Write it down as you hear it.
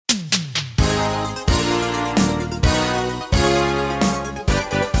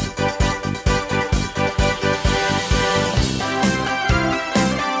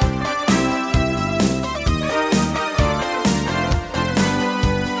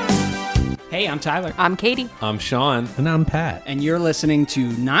Hey, I'm Tyler. I'm Katie. I'm Sean. And I'm Pat. And you're listening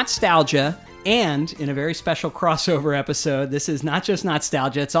to Nostalgia, and in a very special crossover episode, this is not just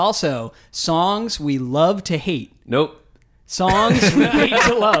Nostalgia, it's also Songs We Love to Hate. Nope. Songs We Hate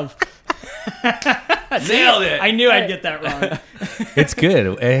to Love. Nailed it. I knew I'd get that wrong. It's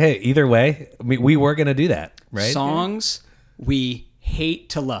good. Hey, either way, we were going to do that, right? Songs we hate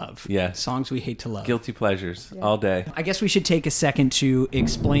to love. Yeah. Songs we hate to love. Guilty pleasures all day. I guess we should take a second to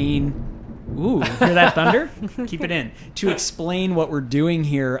explain. Ooh, hear that thunder? Keep it in. To explain what we're doing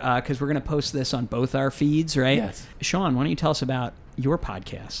here, because we're going to post this on both our feeds, right? Yes. Sean, why don't you tell us about your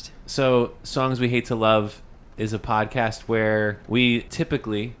podcast? So, Songs We Hate to Love is a podcast where we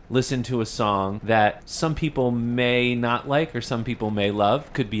typically listen to a song that some people may not like or some people may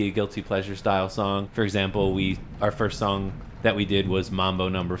love. Could be a guilty pleasure style song. For example, our first song that we did was Mambo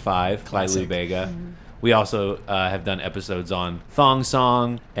No. 5 by Lou Bega. Mm-hmm. We also have done episodes on Thong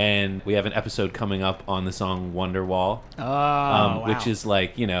Song, and we have an episode coming up on the song Wonderwall, Wow. which is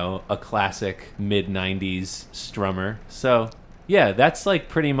like, a classic mid-90s strummer. So, yeah, that's like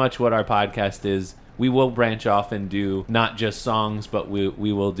pretty much what our podcast is. We will branch off and do not just songs, but we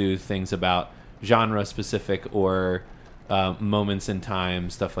will do things about genre-specific or moments in time,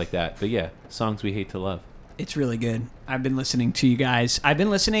 stuff like that. But yeah, Songs We Hate to Love. It's really good. I've been listening to you guys.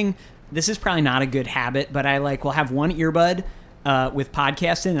 This is probably not a good habit, but I will have one earbud with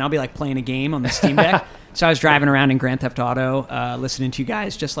podcasting, and I'll be playing a game on the Steam Deck. So I was driving around in Grand Theft Auto listening to you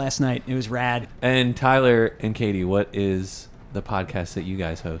guys just last night. It was rad. And Tyler and Katie, what is the podcast that you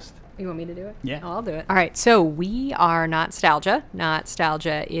guys host? You want me to do it? Yeah. I'll do it. All right. So we are Nostalgia.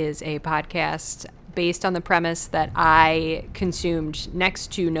 Nostalgia is a podcast based on the premise that I consumed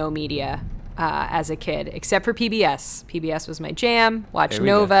next to no media as a kid, except for PBS. PBS was my jam. Watched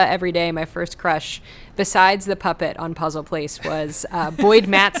Nova every day. My first crush, besides the puppet on Puzzle Place, was Boyd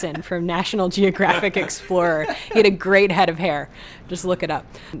Matson from National Geographic Explorer. He had a great head of hair. Just look it up.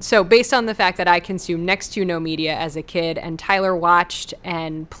 So based on the fact that I consumed next to no media as a kid, and Tyler watched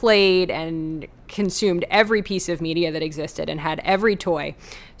and played and consumed every piece of media that existed and had every toy.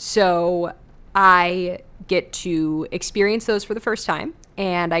 So I get to experience those for the first time,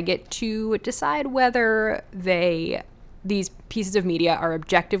 and I get to decide whether these pieces of media are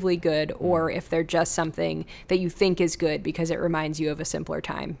objectively good or if they're just something that you think is good because it reminds you of a simpler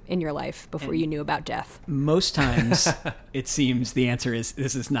time in your life before you knew about death. Most times, it seems the answer is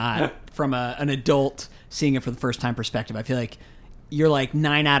this is not from an adult seeing it for the first time perspective. I feel like you're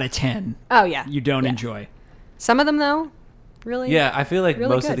 9 out of 10. Oh, yeah. You don't enjoy. Some of them, though, really. Yeah, I feel like really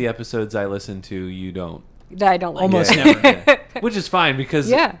most good. of the episodes I listen to, you don't. That I don't like. Almost never. Yeah. Which is fine because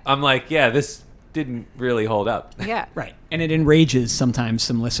Yeah. I'm this didn't really hold up. Yeah. Right. And it enrages sometimes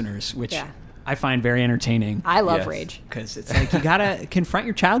some listeners, which I find very entertaining. I love Yes. Rage. Because it's you got to confront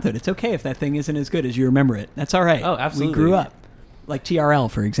your childhood. It's okay if that thing isn't as good as you remember it. That's all right. Oh, absolutely. We grew up. Like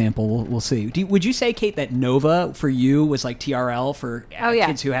TRL, for example. We'll see. Would you say, Kate, that Nova for you was like TRL for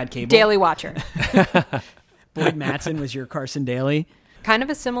kids who had cable? Daily Watcher. Boyd Matson was your Carson Daly. Kind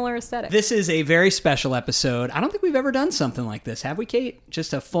of a similar aesthetic. This is a very special episode. I don't think we've ever done something like this, have we, Kate?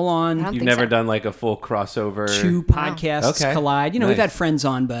 Just a full-on You've never done a full crossover. two podcasts collide. Nice. We've had friends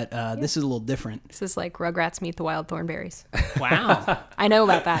on, but this is a little different. This is like Rugrats Meet the Wild Thornberrys. Wow. I know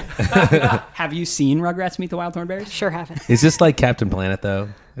about that. Have you seen Rugrats Meet the Wild Thornberrys? Sure haven't. Is this like Captain Planet, though?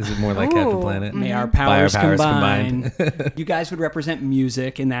 Is it more like Captain Planet? May our powers, By our powers combine. combined. You guys would represent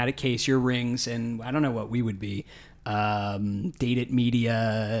music in that case, your rings, and I don't know what we would be. Dated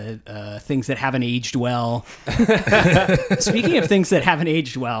media, things that haven't aged well. Speaking of things that haven't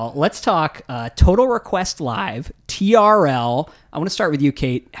aged well, let's talk Total Request Live, TRL. I want to start with you,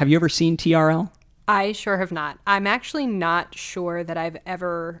 Kate. Have you ever seen TRL? I sure have not. I'm actually not sure that I've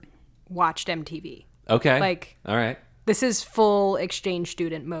ever watched MTV. Okay. All right. This is full exchange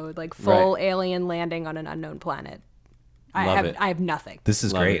student mode, full alien landing on an unknown planet. I have nothing. This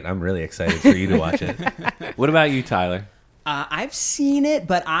is Love great. it. I'm really excited for you to watch it. What about you, Tyler? I've seen it,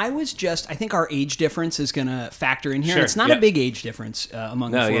 but I think our age difference is going to factor in here. Sure. It's not a big age difference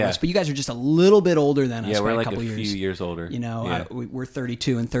among the four of us, but you guys are just a little bit older than us by we're a couple a years. few years older. We're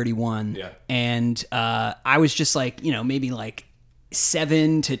 32 and 31. Yeah. And I was just maybe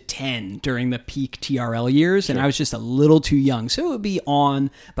 7 to 10 during the peak TRL years, and I was just a little too young. So it would be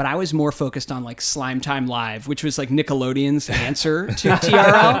on, but I was more focused on Slime Time Live, which was Nickelodeon's answer to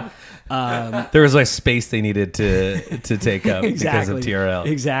TRL. There was space they needed to take up because of TRL.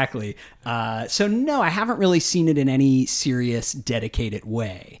 Exactly. So no, I haven't really seen it in any serious, dedicated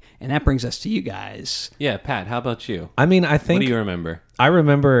way. And that brings us to you guys. Yeah, Pat, how about you? I mean, I think... What do you remember? I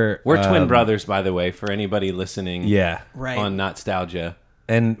remember... We're twin brothers, by the way, for anybody listening Yeah. Right. on Nostalgia.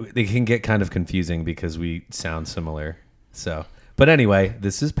 And they can get kind of confusing because we sound similar. So, but anyway,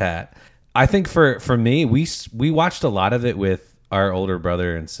 this is Pat. I think for me, we watched a lot of it with our older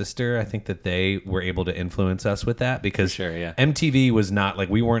brother and sister. I think that they were able to influence us with that because MTV was not like,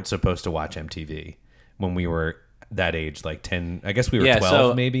 we weren't supposed to watch MTV when we were that age, like 10. I guess we were 12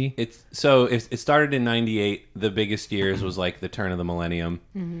 so maybe. It started in 98. The biggest years was like the turn of the millennium.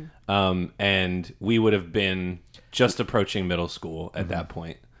 And we would have been just approaching middle school at that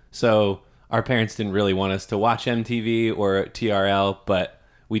point. So our parents didn't really want us to watch MTV or TRL, but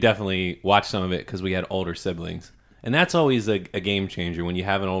we definitely watched some of it because we had older siblings. And that's always a game changer when you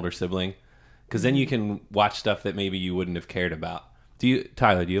have an older sibling, because then you can watch stuff that maybe you wouldn't have cared about.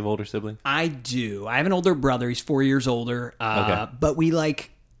 Tyler, do you have older siblings? I do. I have an older brother. He's 4 years older. Okay. But we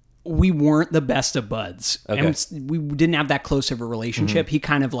weren't the best of buds. Okay. And we didn't have that close of a relationship. He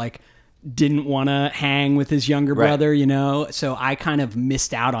kind of like didn't want to hang with his younger brother, you know? So I kind of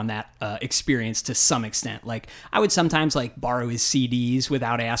missed out on that experience to some extent. Like I would sometimes like borrow his CDs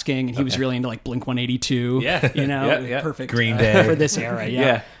without asking, and he was really into like Blink-182. Yeah. You know? Yeah. Perfect. Green Day. For this era,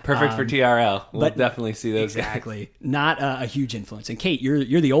 yeah. Perfect for TRL. We'll but- definitely see those guys. Exactly. Not a huge influence. And Kate, you're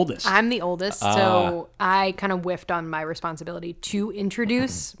the oldest. I'm the oldest, so I kind of whiffed on my responsibility to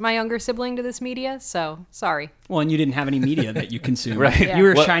introduce my younger sibling to this media. So sorry. Well, and you didn't have any media that you consumed. Right. Yeah. You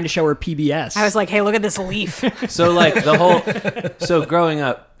were What- trying to show her PBS. I was like, hey, look at this leaf. So like so growing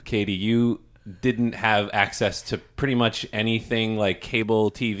up, Katie, you didn't have access to pretty much anything like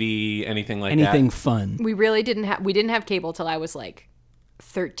cable TV, anything like anything that. fun. We didn't have cable till I was like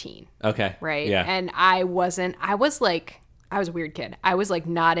 13. Okay. Right. Yeah. And I was a weird kid. I was like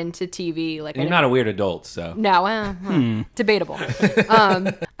not into TV. Like You're not a weird adult, so. No, debatable.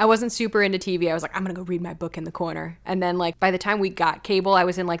 I wasn't super into TV. I was like, I'm gonna go read my book in the corner. And then like by the time we got cable, I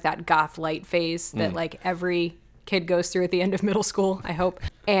was in like that goth light phase that like every kid goes through at the end of middle school, I hope.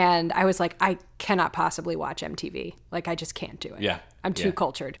 And I was like, I cannot possibly watch MTV. Like I just can't do it. Yeah. I'm too Yeah.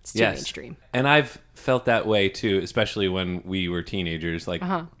 cultured. It's too Yes. mainstream. And I've felt that way too, especially when we were teenagers. Like,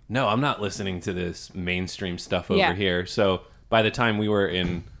 no, I'm not listening to this mainstream stuff over Yeah. here. So by the time we were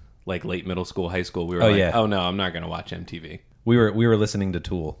in like late middle school, high school, we were oh no, I'm not going to watch MTV. We were listening to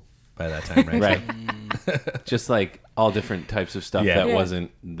Tool by that time, right? Right. Just like all different types of stuff Yeah. that Yeah.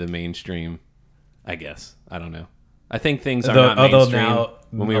 wasn't the mainstream, I guess. I don't know. I think things are Although- not although mainstream now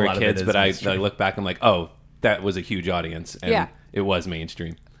when we a were lot of it kids, is but I mainstream. look back, I'm like, oh, that was a huge audience. And Yeah. it was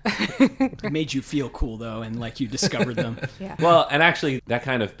mainstream. It made you feel cool though, and like you discovered them. Yeah. Well, and actually that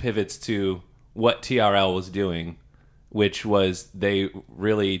kind of pivots to what TRL was doing, which was they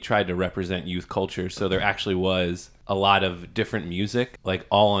really tried to represent youth culture. So there actually was a lot of different music, like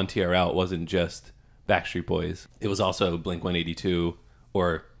all on TRL. It wasn't just Backstreet Boys. It was also Blink-182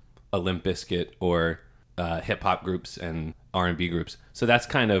 or a Limp Bizkit or hip hop groups and R&B groups. So that's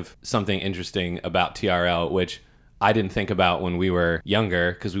kind of something interesting about TRL, which I didn't think about when we were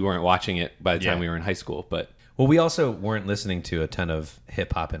younger because we weren't watching it by the time we were in high school. But Well, we also weren't listening to a ton of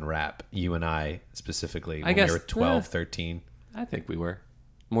hip hop and rap, you and I specifically, when guess, we were 12, 13. I think we were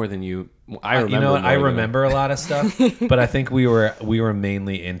more than you. I remember. You know, more I than- remember a lot of stuff, but I think we were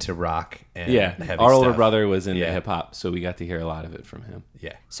mainly into rock and Yeah, heavy our older stuff. brother was into Yeah. hip hop, so we got to hear a lot of it from him.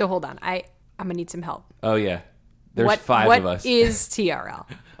 Yeah. So hold on. I'm gonna need some help. Oh yeah, there's What 5 of us. What is TRL?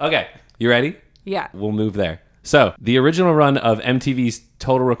 Okay, you ready? Yeah. We'll move there. So the original run of MTV's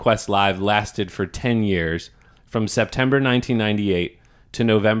Total Request Live lasted for 10 years, from September 1998 to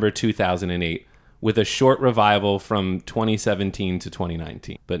November 2008, with a short revival from 2017 to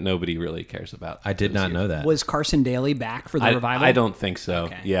 2019. But nobody really cares about. I did those not years. know that. Was Carson Daly back for the revival? I don't think so.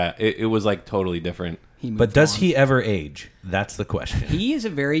 Okay. Yeah, it was like totally different. He moved But does on. he ever age? That's the question. He is a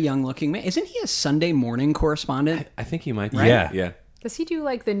very young looking man. Isn't he a Sunday morning correspondent? I think he might be. Right? Yeah. Yeah. Does he do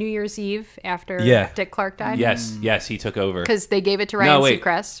like the New Year's Eve after Yeah. Dick Clark died? Yes, he took over. Because they gave it to Ryan wait,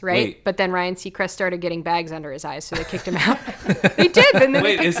 Seacrest, right? wait. But then Ryan Seacrest started getting bags under his eyes, so they kicked him out. They did, and then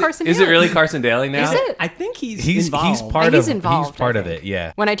Wait, they picked is Carson it Daly. really Carson Daly now? Is it? I think he's He's involved. part He's of involved, he's part I of think. it.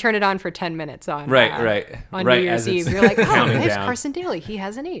 Yeah. When I turn it on for 10 minutes on Right. on Right New Year's as it's Eve, you're like, oh, counting there's down. Carson Daly. He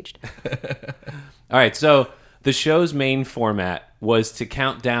hasn't aged. All right, so the show's main format was to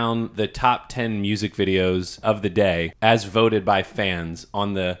count down the top 10 music videos of the day as voted by fans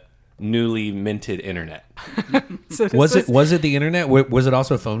on the newly minted internet. So this Was it the internet? Was it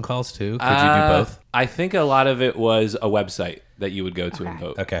also phone calls too? Could you do both? I think a lot of it was a website that you would go to and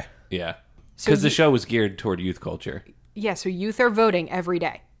vote. Okay. Yeah. So Because the you- show was geared toward youth culture Yeah, so youth are voting every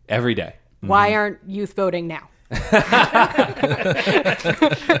day. every day. Why aren't youth voting now?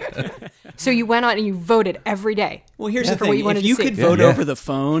 So you went on and you voted every day. Well, here's the for what thing. you wanted If to you see. could vote Yeah. over the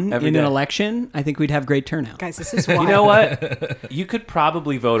phone Every in day. an election, I think we'd have great turnout. Guys, this is wild. You know what? You could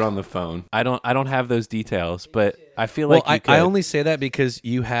probably vote on the phone. I don't have those details, but I feel Well, like you could. I only say that because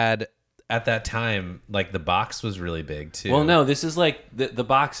you had at that time, like the box was really big too. Well, no, this is like the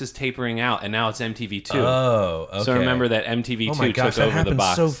box is tapering out, and now it's MTV2. Oh, okay. So remember that MTV2 Oh my gosh, took that over the happened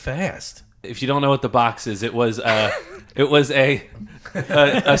box. so fast. If you don't know what the box is, it was a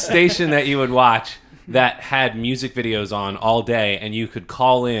station that you would watch that had music videos on all day, and you could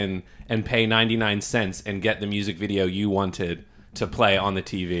call in and pay 99 cents and get the music video you wanted to play on the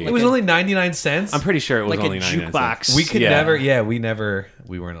TV. It was only 99 cents. I'm pretty sure it was Like only a 99 jukebox. cents. we could Yeah.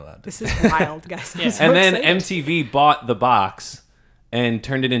 we weren't allowed to. This is wild, guys. I'm so And then excited. MTV bought the box and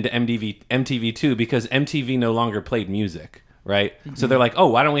turned it into MTV2 because MTV no longer played music, right? So they're like, oh,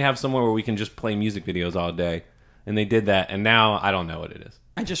 why don't we have somewhere where we can just play music videos all day? And they did that, and now I don't know what it is.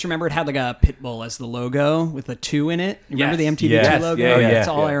 I just remember it had like a pit bull as the logo with a 2 in it. Remember Yes. the MTV2 Yes. logo? Yeah, yeah, That's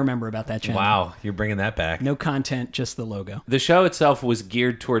all yeah. I remember about that channel. Wow, you're bringing that back. No content, just the logo. The show itself was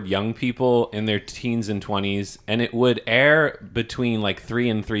geared toward young people in their teens and 20s, and it would air between like 3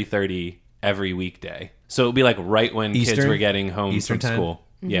 and 3:30 every weekday. So it would be like right when kids Eastern? were getting home Eastern from time? school.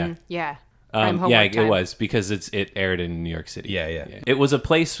 Yeah. Yeah. Prime Yeah, homework it time. was because it aired in New York City. Yeah. It was a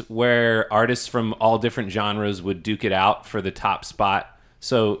place where artists from all different genres would duke it out for the top spot.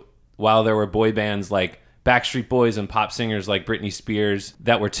 So while there were boy bands like Backstreet Boys and pop singers like Britney Spears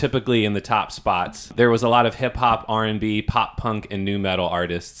that were typically in the top spots, there was a lot of hip hop, R&B, pop punk, and nu metal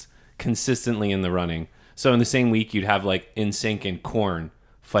artists consistently in the running. So in the same week, you'd have like NSYNC and Korn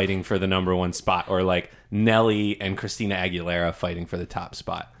fighting for the number one spot, or like Nelly and Christina Aguilera fighting for the top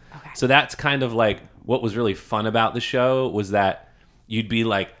spot. Okay. So that's kind of like what was really fun about the show was that you'd be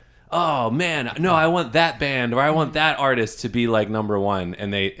like, oh man, no, I want that band or I want that artist to be like number one,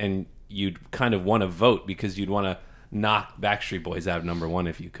 and you'd kind of want to vote because you'd want to knock Backstreet Boys out of number one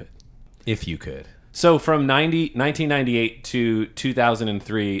if you could. If you could. So from 1998 to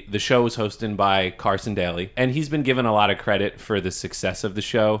 2003, the show was hosted by Carson Daly, and he's been given a lot of credit for the success of the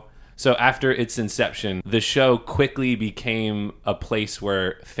show. So after its inception, the show quickly became a place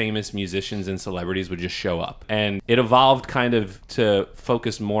where famous musicians and celebrities would just show up. And it evolved kind of to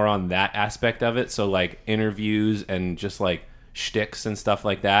focus more on that aspect of it. So like interviews and just like shticks and stuff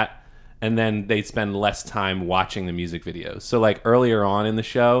like that. And then they'd spend less time watching the music videos. So like earlier on in the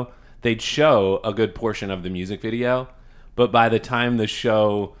show, they'd show a good portion of the music video. But by the time the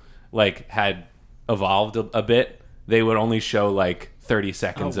show like had evolved a bit, they would only show like 30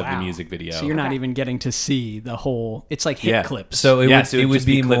 seconds of the music video. So you're not even getting to see the whole. It's like hit Yeah. clips. So it Yes, would, it would just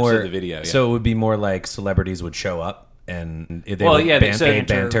be clips more of the video, yeah. So it would be more like celebrities would show up and they Well, would yeah, ban- so-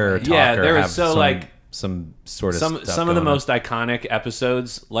 banter or talk Yeah, or there was have so, some, like, some sort of some stuff of the going on. most iconic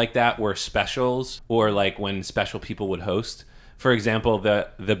episodes like that were specials, or like when special people would host. For example, the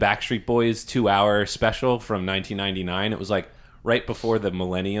Backstreet Boys 2-hour special from 1999. It was like right before the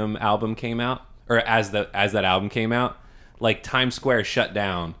Millennium album came out, or as that album came out. Like Times Square shut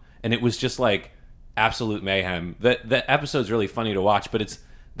down, and it was just like absolute mayhem. The episode's really funny to watch, but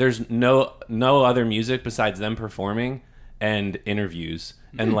there's no other music besides them performing and interviews,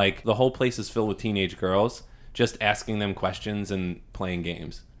 and like the whole place is filled with teenage girls just asking them questions and playing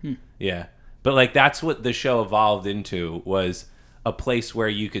games. Yeah, but like that's what the show evolved into, was a place where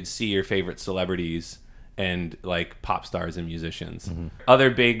you could see your favorite celebrities and like pop stars and musicians. Other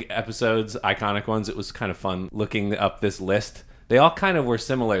big episodes, iconic ones, it was kind of fun looking up this list. They all kind of were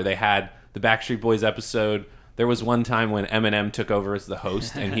similar. They had the Backstreet Boys episode. There was one time when Eminem took over as the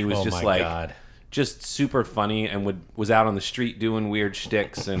host, and he was Oh just my like God. just super funny and was out on the street doing weird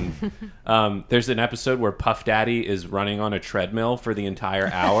shticks. And there's an episode where Puff Daddy is running on a treadmill for the entire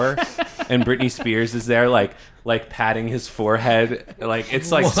hour, and Britney Spears is there like patting his forehead. Like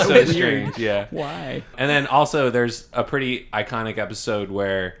it's like so strange. Yeah. Why? And then also there's a pretty iconic episode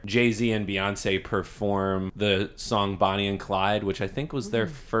where Jay-Z and Beyonce perform the song Bonnie and Clyde, which I think was their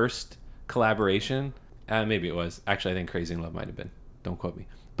first collaboration. Maybe it was. Actually, I think Crazy in Love might have been. Don't quote me.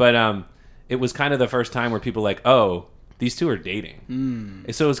 But it was kind of the first time where people were like, oh, these two are dating.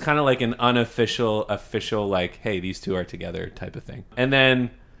 So it was kind of like an unofficial, official, like, hey, these two are together type of thing. And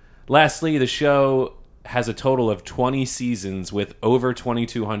then lastly, the show has a total of 20 seasons with over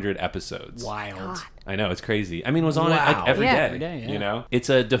 2,200 episodes. Wild. I know, it's crazy. I mean, it was on it like every Yeah. day. Every day, yeah. You know, it's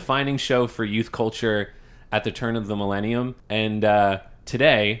a defining show for youth culture at the turn of the millennium. And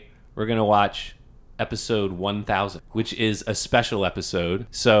today we're gonna watch episode 1000, which is a special episode.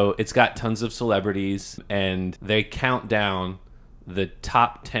 So it's got tons of celebrities, and they count down the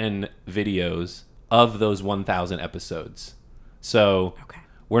top 10 videos of those 1000 episodes. So Okay.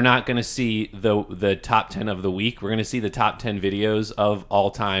 we're not going to see the top 10 of the week. We're going to see the top 10 videos of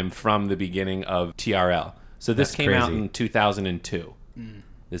all time from the beginning of TRL. So this came out in 2002,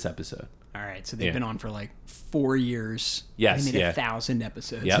 this episode. All right, so they've been on for like 4 years. Yes, they made 1,000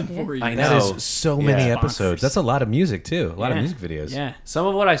 episodes in 4 years. I know. That is so many episodes. Bonkers. That's a lot of music, too. A lot of music videos. Yeah. Some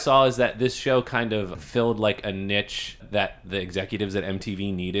of what I saw is that this show kind of filled like a niche that the executives at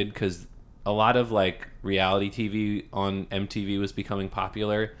MTV needed, because a lot of like reality TV on MTV was becoming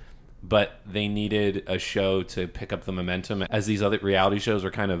popular, but they needed a show to pick up the momentum as these other reality shows were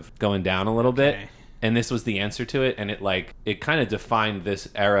kind of going down a little bit. And this was the answer to it, and it kind of defined this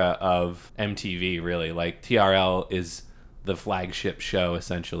era of MTV, really. Like, TRL is the flagship show,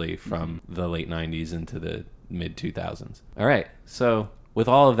 essentially, from the late 90s into the mid-2000s. All right, so with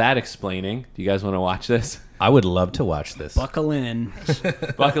all of that explaining, do you guys want to watch this? I would love to watch this. Buckle in.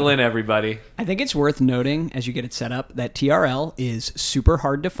 Buckle in, everybody. I think it's worth noting, as you get it set up, that TRL is super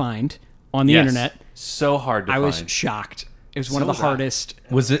hard to find on the internet. So hard to find. I was shocked. It was one of the hardest.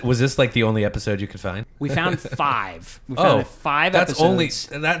 Was this like the only episode you could find? We found 5. We found 5 that's episodes.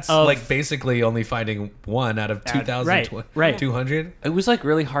 That's of- like basically only finding one out of 2,000. right. 200? It was like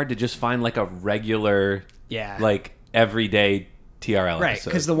really hard to just find like a regular, like everyday TRL Right, episode.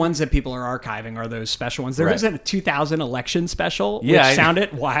 because the ones that people are archiving are those special ones. There Right. was a 2000 election special, Yeah, which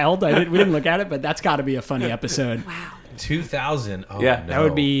sounded wild. We didn't look at it, but that's got to be a funny episode. Wow. 2,000. Oh, Yeah. no. That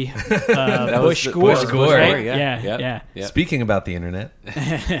would be was Bush the- Gore. Bush Gore, right? yeah. Yeah. Yep. Speaking about the internet,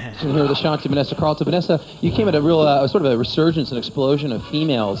 Here with Ashanti, Vanessa Carlton. Vanessa, you came at a real sort of a resurgence and explosion of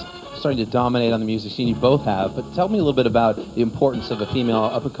females starting to dominate on the music scene. You both have, but tell me a little bit about the importance of a female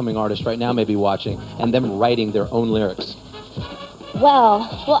up-and-coming artist right now maybe watching and them writing their own lyrics. Well,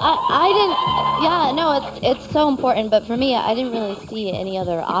 I didn't, yeah, no, it's so important, but for me, I didn't really see any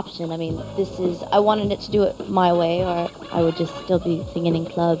other option. I mean, I wanted it to do it my way, or I would just still be singing in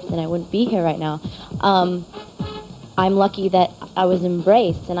clubs and I wouldn't be here right now. I'm lucky that I was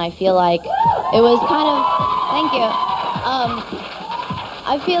embraced, and I feel like it was kind of, thank you.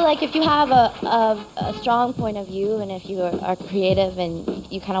 I feel like if you have a strong point of view, and if you are creative and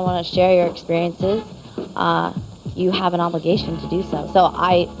you kind of want to share your experiences, you have an obligation to do so. So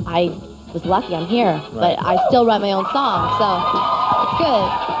I was lucky I'm here, but I still write my own song, so it's good.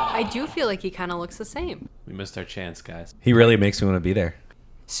 I do feel like he kind of looks the same. We missed our chance, guys. he really makes me want to be there.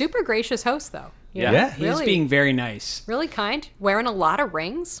 Super gracious host, though. You Yeah. know, Yeah. He's really, being very nice. really kind. Wearing a lot of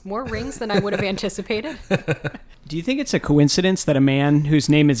rings, more rings than I would have anticipated. Do you think it's a coincidence that a man whose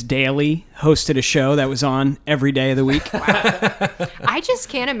name is Daly hosted a show that was on every day of the week? I just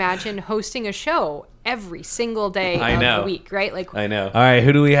can't imagine hosting a show every single day I of know. the week, right? Like, I know. All right,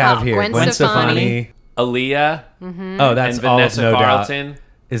 who do we have Oh, here? Gwen Stefani. Aaliyah Oh, that's and all Vanessa no Carlton. doubt.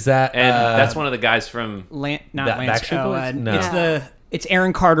 Is that And that's one of the guys from... Not That Lance. Backstreet Boys? No. It's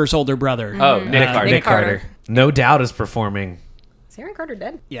Aaron Carter's older brother. Oh, Nick Carter. Nick Carter. No doubt is performing. is Aaron Carter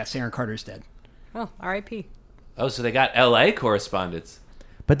dead? Yes, Aaron Carter's dead. Oh, R.I.P. Oh, so they got LA correspondents.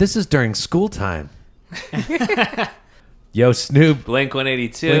 But this is during school time. Yo, Snoop. Blink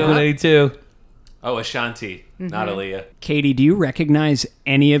 182. Blink-182. Oh, Ashanti, not Aaliyah. Katie, do you recognize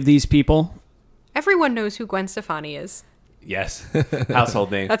any of these people? Everyone knows who Gwen Stefani is. Yes.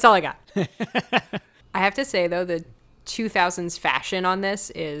 Household name. That's all I got. I have to say, though, the 2000s fashion on this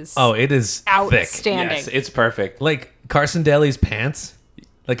is Oh, it is thick. outstanding. Yes, it's perfect. Like Carson Daly's pants,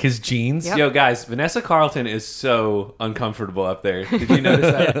 like his jeans. Yep. Yo, guys, Vanessa Carlton is so uncomfortable up there. Did you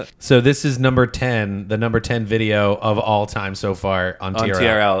notice that? So this is number 10, the number 10 video of all time so far on On TRL.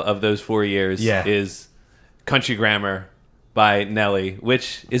 TRL of those 4 years Yeah. is Country Grammar by Nelly,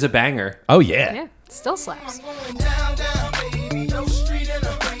 which is a banger. Oh, yeah. Yeah, it still slaps.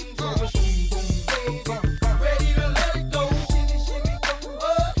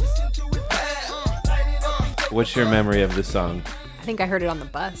 What's your memory of this song? I think I heard it on the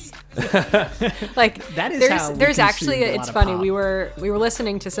bus. Like That is there's how we there's consumed actually a lot it's of funny. pop. We were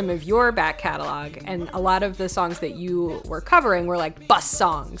listening to some of your back catalog, and a lot of the songs that you were covering were like bus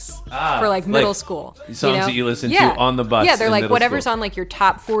songs for like middle like school. songs that you listen to on the bus Yeah, they're in like middle whatever's school. on like your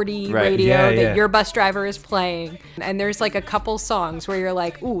top 40 Right. radio Yeah, that yeah. your bus driver is playing. And there's like a couple songs where you're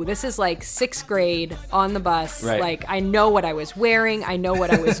like, ooh, this is like 6th grade on the bus. Right. Like I know what I was wearing, I know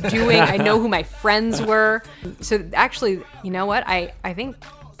what I was doing, I know who my friends were. So actually, you know what? I think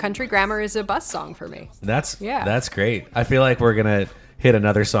Country Grammar is a bus song for me. That's Yeah. great. I feel like we're going to hit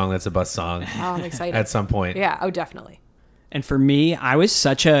another song that's a bus song Oh, I'm excited. at some point. Yeah, oh, definitely. And for me, I was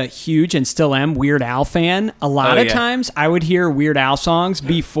such a huge and still am Weird Al fan. A lot of times I would hear Weird Al songs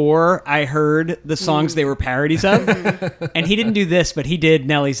before I heard the songs they were parodies of. And he didn't do this, but he did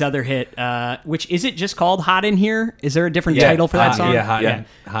Nelly's other hit, which is it just called Hot in Here? Is there a different title for that song? Yeah, Hot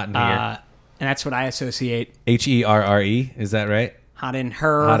in Here. And that's what I associate. HERRE, is that right? Hot in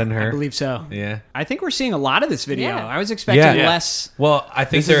Her. Hot in Her. I believe so. Yeah. I think we're seeing a lot of this video. Yeah. I was expecting less. Well, I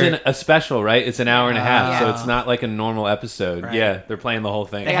think This isn't a special, right? It's an hour and a half, so Yeah. it's not like a normal episode. Right. Yeah, they're playing the whole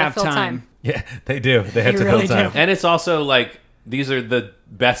thing. They gotta have fill time. Yeah, they do. They have They to really fill time. do. And it's also like, these are the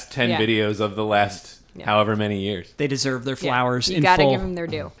best 10 Yeah. videos of the last however many years. They deserve their flowers You in gotta full. give them their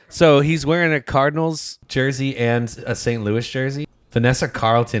due. So he's wearing a Cardinals jersey and a St. Louis jersey. Vanessa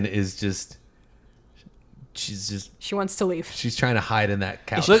Carlton is just... She wants to leave. She's trying to hide in that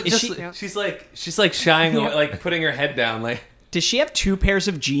couch. Look, Is just, she's like shying away, like putting her head down, like Does she have two pairs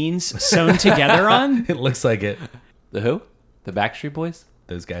of jeans sewn together on? It looks like it. the who? The Backstreet Boys?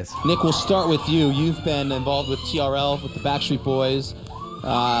 Those guys. Nick, we'll start with you. You've been involved with TRL, with the Backstreet Boys,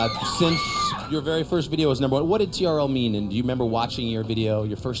 since your very first video was number one. What did TRL mean? And do you remember watching your video,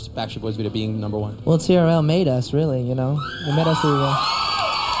 your first Backstreet Boys video being number one? Well, TRL made us, really, you know. They made us who we were.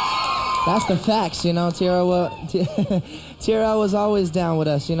 That's the facts, you know. TRL was always down with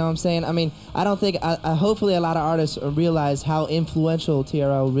us, you know what I'm saying? I mean, I don't think, hopefully a lot of artists realize how influential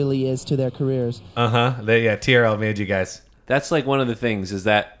TRL really is to their careers. TRL made you guys. That's like one of the things is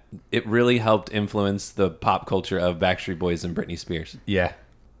that it really helped influence the pop culture of Backstreet Boys and Britney Spears. Yeah.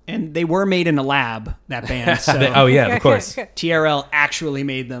 And they were made in a lab, that band. So Oh, yeah, of course. TRL actually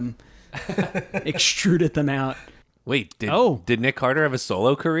made them, extruded them out. Wait, Oh. did Nick Carter have a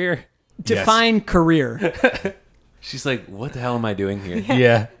solo career? Define career. She's like, what the hell am I doing here?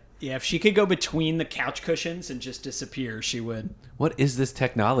 Yeah. Yeah, if she could go between the couch cushions and just disappear, she would. What is this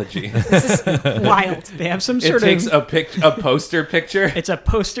technology? This is wild. They have some It sort takes of... a poster picture. It's a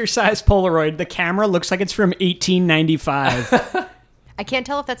poster-sized Polaroid. The camera looks like it's from 1895. I can't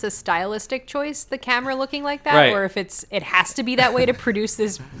tell if that's a stylistic choice, the camera looking like that, Right. or if it has to be that way to produce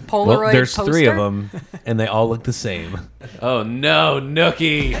this Polaroid Well, there's poster. 3 of them, and they all look the same. Oh no,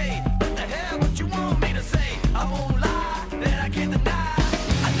 Nookie.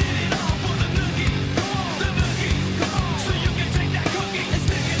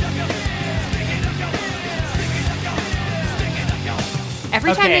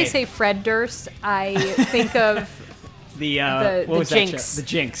 Every time Okay. they say Fred Durst, I think of The The what was Jinx. that show? The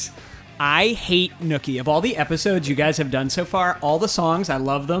Jinx. I hate Nookie. Of all the episodes you guys have done so far, all the songs, I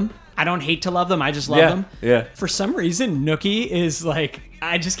love them. I don't hate to love them. I just love them. Yeah. For some reason, Nookie is like,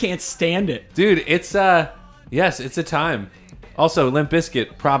 I just can't stand it. Dude, it's yes, it's a time. Also, Limp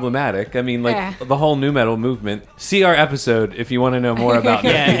Bizkit, problematic. I mean, like, Yeah. the whole nu metal movement. See our episode if you want to know more about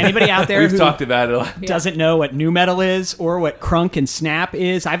Yeah, Nookie. anybody out there We've who talked about it a lot. doesn't know what nu metal is or what crunk and snap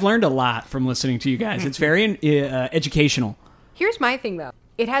is, I've learned a lot from listening to you guys. It's very educational. Here's my thing though.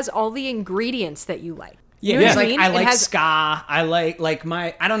 It has all the ingredients that you like. Yeah, You know it's what like mean? I It like has- ska. I like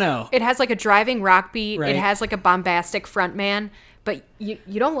my I don't know. It has like a driving rock beat. Right. It has like a bombastic front man, but you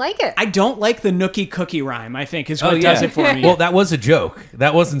don't like it. I don't like the Nookie cookie rhyme, I think, is what Oh, yeah. does it for me. Well, that was a joke.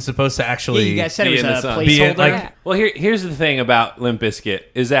 That wasn't supposed to Yeah, actually... you guys said it be was in the a song. Be it, placeholder. like- Well, here's the thing about Limp Bizkit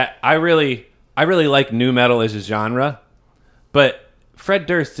is that I really like nu metal as a genre, but Fred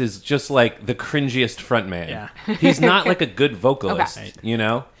Durst is just like the cringiest frontman. Yeah. He's not like a good vocalist, Okay. you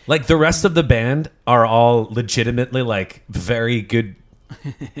know? Like, the rest of the band are all legitimately, like, very good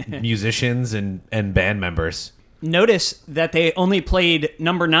musicians and band members. Notice that they only played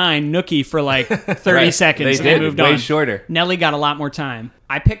number 9, Nookie, for like 30 Right. seconds. They and did, moved way on. shorter. Nelly got a lot more time.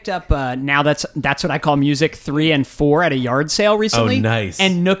 I picked up Now That's What I Call Music 3 and 4 at a yard sale recently. Oh, nice.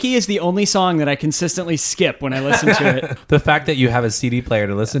 And Nookie is the only song that I consistently skip when I listen to it. The fact that you have a CD player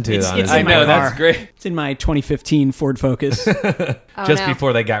to listen to it on it's is in I my know, car. that's great. It's in my 2015 Ford Focus. Oh, just no.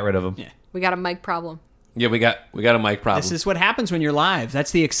 before they got rid of them. Yeah. We got a mic problem. Yeah, we got a mic problem. This is what happens when you're live.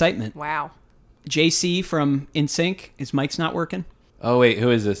 That's the excitement. Wow. JC from InSync, his mic's not working. Oh wait,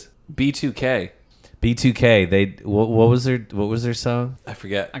 who is this? B2K. B2K, what was their song? I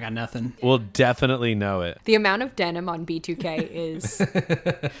forget. I got nothing. We'll definitely know it. The amount of denim on B2K is.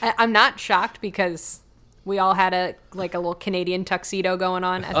 I'm not shocked because we all had a little Canadian tuxedo going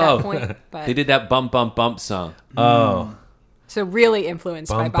on at that point. But They did that bump bump bump song. Oh. so really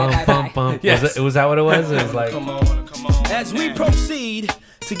influenced by Bye Bye Bye. Yes. Was that what it was? It was like... As we proceed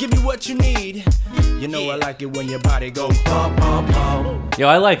to give you what you need, you know I like it when your body goes bump, bump, bump. Yo,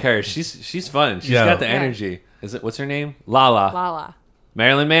 I like her. She's fun. She's Yeah. got the Yeah. energy. What's her name? Lala. Lala.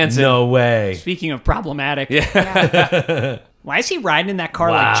 Marilyn Manson. No way. Speaking of problematic, Yeah. why is he riding in that car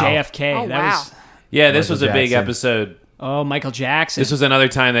Wow. like JFK? Oh, wow. Yeah, this Michael was a big Jackson. episode Oh, Michael Jackson. This was another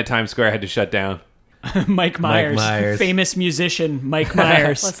time that Times Square had to shut down. Mike Myers. Myers. Famous musician Mike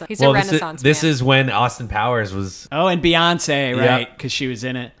Myers. Listen, he's a Renaissance This man. is when Austin Powers was Oh, and Beyonce, Yeah. right? Because she was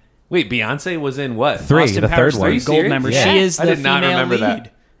in it. Wait, Beyonce was in what? 3, Austin the Powers third one. 3 Gold serious? member. Yeah. She is I the did not female remember lead.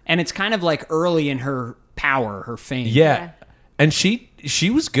 that. And it's kind of like early in her power, her fame. Yeah. And she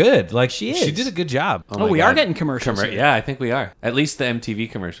was good. Like She She is. did a good job. Oh, my we God. are getting commercials. here. Yeah, I think we are. At least the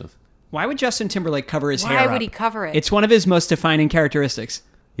MTV commercials. Why would Justin Timberlake cover his hair Why up? would he cover it? It's one of his most defining characteristics.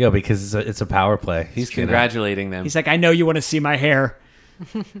 Yeah, because it's a power play. He's You know? congratulating them. He's like, I know you want to see my hair.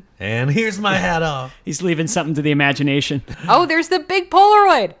 And here's my hat off. He's leaving something to the imagination. Oh, there's the big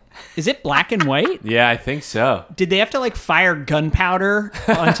Polaroid. Is it black and white? Yeah, I think so. Did they have to like fire gunpowder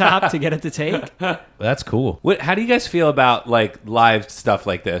on top to get it to take? That's cool. How do you guys feel about like live stuff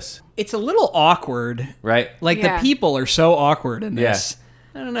like this? It's a little awkward. Right? Like Yeah. the people are so awkward in Yeah. this.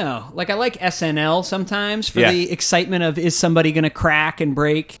 I don't know. Like I like SNL sometimes for Yeah. the excitement of is somebody going to crack and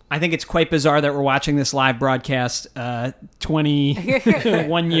break. I think it's quite bizarre that we're watching this live broadcast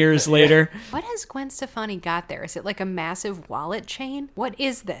 21 years later. What has Gwen Stefani got there? Is it like a massive wallet chain? What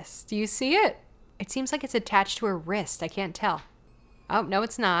is this? Do you see it? It seems like it's attached to her wrist. I can't tell. Oh, no,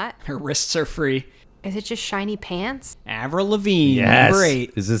 it's not. Her wrists are free. Is it just shiny pants? Avril Lavigne, Yes. number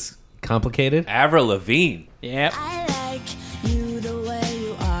 8. Is this complicated? Avril Lavigne. Yep. I like you the way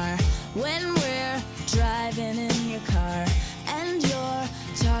you are when we're driving in your car and you're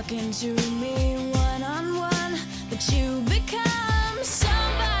talking to me one-on-one, but you become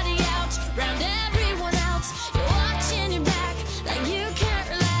somebody else round everyone else. You're watching your back like you can't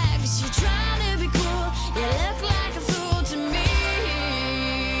relax. You're trying to be cool. You look like a fool to me.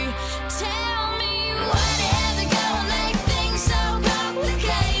 Tell me whatever gonna make things so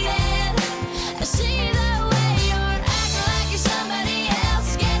complicated. I see the way you're acting like you're somebody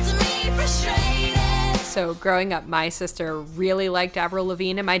else gets me frustrated. So growing up, my sister really liked Avril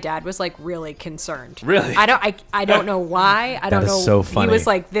Lavigne, and my dad was like really concerned. Really? I don't know why. I don't is know. so funny. He was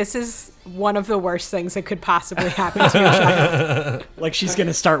like, "This is one of the worst things that could possibly happen to your child." Like she's going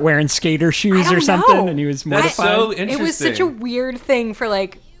to start wearing skater shoes I or don't something. know. And he was That's mortified. so interesting. It was such a weird thing for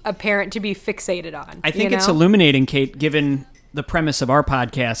like a parent to be fixated on. I think you it's know? illuminating, Kate, given the premise of our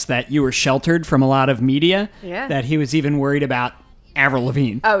podcast that you were sheltered from a lot of media, Yeah. that he was even worried about Avril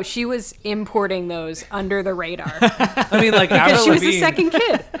Lavigne. Oh, she was importing those under the radar I mean, like because Avril she was the Lavigne. second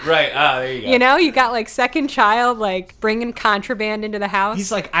kid. Right. There you go. You know, you got like second child, like bringing contraband into the house.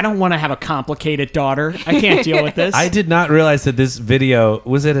 He's like, I don't want to have a complicated daughter. I can't deal with this. I did not realize that this video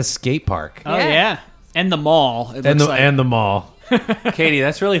was at a skate park Oh, Yeah. yeah. And the mall. It and looks the like. and the mall. Katie,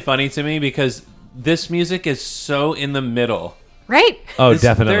 that's really funny to me because this music is so in the middle. right? Oh, This-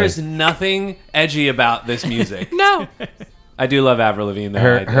 definitely. There is nothing edgy about this music. No. I do love Avril Lavigne though. I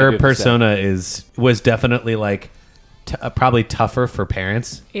her do have to say. persona was definitely like probably tougher for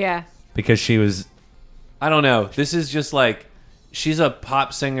parents Yeah. because she was I don't know. This is just like she's a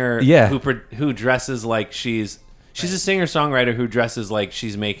pop singer Yeah. who dresses like she's a singer-songwriter who dresses like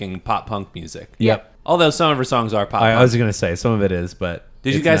she's making pop punk music. Yep. Although some of her songs are pop I punk. was gonna say some of it is, but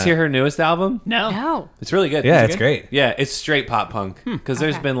Did you it's guys not. hear her newest album? No. No. It's really good. Yeah, Is it it's good? great. Yeah, it's straight pop punk because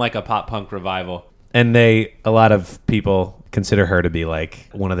there's Okay. been like a pop punk revival. And a lot of people consider her to be like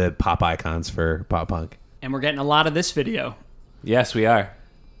one of the pop icons for pop punk. And we're getting a lot of this video. Yes, we are.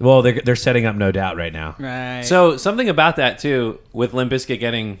 Well, they're setting up No Doubt right now. Right. So something about that too, with Limp Bizkit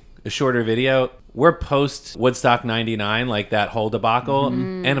getting a shorter video, we're post Woodstock '99, like that whole debacle,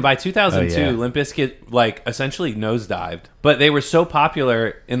 and by 2002, Oh, yeah. Limp Bizkit like essentially nosedived. But they were so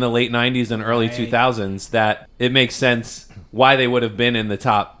popular in the late '90s and early Right. 2000s that it makes sense why they would have been in the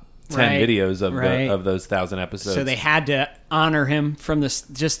top 10 Right. videos of Right. of those 1,000 episodes. So they had to honor him from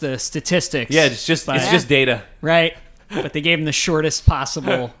just the statistics. yeah, it's just data. right. But they gave him the shortest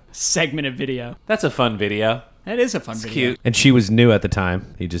possible segment of video. That's a fun video. That is a fun video. Cute. And she was new at the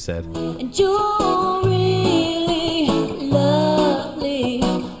time. He just said. And you're really lovely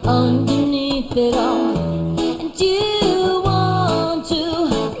underneath it all. And you want to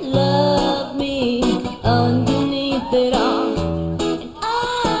love me underneath it all. And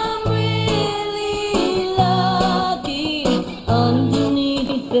I'm really lucky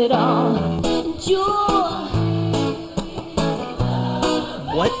underneath it all. And you're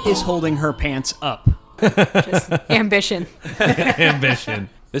What is holding her pants up? Just ambition. Ambition.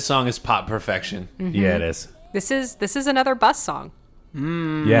 This song is pop perfection. Yeah, it is. This is another bus song. Yeah.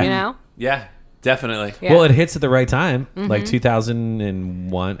 You know? Yeah, definitely. Yeah. Well, it hits at the right time, like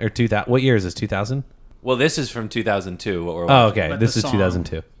 2001 or 2000. What year is this? 2000? Well, this is from 2002. What we're Oh, watching. okay. But This the is song.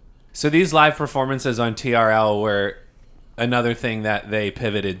 2002. So these live performances on TRL were another thing that they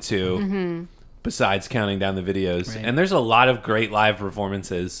pivoted to. besides counting down the videos. Right. And there's a lot of great live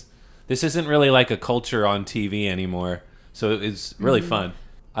performances. This isn't really like a culture on TV anymore, so it's really fun.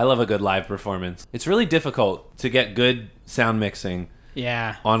 I love a good live performance. It's really difficult to get good sound mixing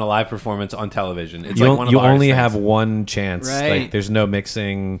Yeah. on a live performance on television. It's You, like one of you the hardest only things. have one chance. Right. Like, there's no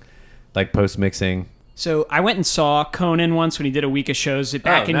mixing, like post mixing. So I went and saw Conan once when he did a week of shows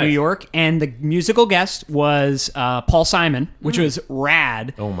back in nice. New York, and the musical guest was Paul Simon, which was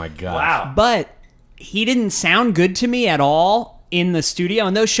rad. Oh my god! Wow. But he didn't sound good to me at all in the studio.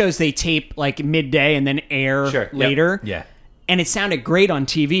 And those shows, they tape like midday and then air Sure, yep. later. Yeah. And it sounded great on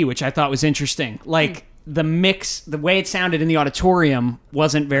TV, which I thought was interesting. Like the mix, the way it sounded in the auditorium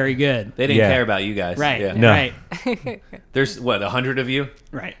wasn't very good. They didn't Yeah. care about you guys. Right. Yeah. No. Right. There's, 100 of you?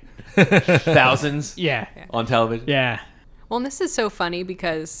 Right. Thousands Yeah. on television? Yeah. Well, and this is so funny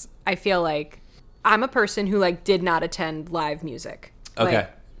because I feel like I'm a person who like did not attend live music. Okay. Like,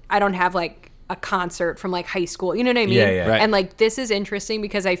 I don't have like a concert from like high school. You know what I mean? Yeah, yeah. Right. And like this is interesting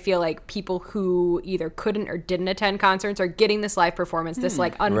because I feel like people who either couldn't or didn't attend concerts are getting this live performance, this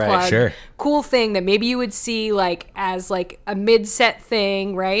like unplugged Sure. cool thing that maybe you would see like as like a mid-set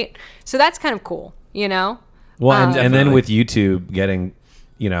thing, right? So that's kind of cool, you know? Well, and then Definitely. with YouTube getting,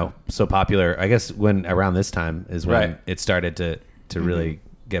 so popular, I guess when around this time is when Right. it started to really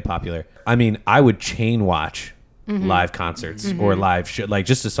get popular. I mean, I would chain watch live concerts or live like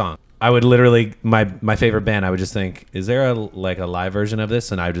just a song. I would literally my favorite band. I would just think, is there a live version of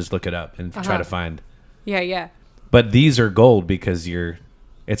this? And I would just look it up and try to find. Yeah. But these are gold because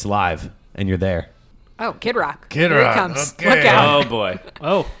it's live and you're there. Oh, Kid Rock. Kid Here Rock, he comes. okay. Look out. Oh, boy.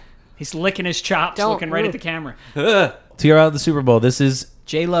 Oh, he's licking his chops, Don't looking right at move. the camera. TRL at the Super Bowl. This is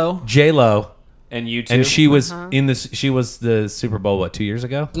J-Lo. J-Lo. And you too? And she was in this. She was the Super Bowl 2 years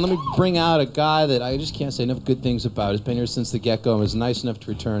ago. And let me bring out a guy that I just can't say enough good things about. He's been here since the get-go and was nice enough to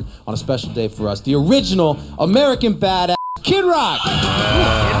return on a special day for us. The original American badass, Kid Rock. All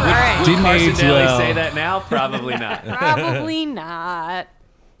right. Would Didn't Carson age Daly well. say that now? Probably not. Probably not.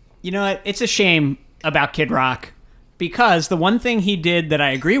 You know what? It's a shame about Kid Rock because the one thing he did that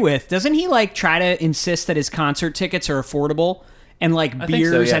I agree with, doesn't he like try to insist that his concert tickets are affordable and like think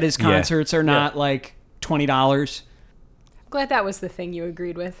beers so, yeah. at his Yeah. concerts are not like $20? Glad that was the thing you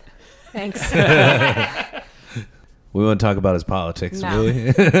agreed with. Thanks. We won't talk about his politics, No.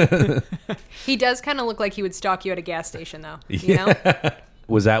 really. He does kind of look like he would stalk you at a gas station, though. You know?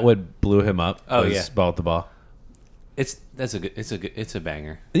 Was that what blew him up? Oh, was yeah. Ball at the Ball. It's a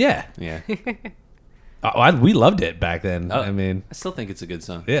banger. Yeah. Yeah. We loved it back then. Oh. I mean, I still think it's a good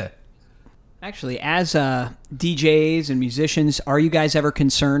song. yeah. Actually, as DJs and musicians, are you guys ever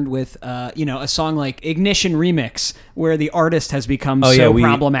concerned with a song like Ignition Remix where the artist has become so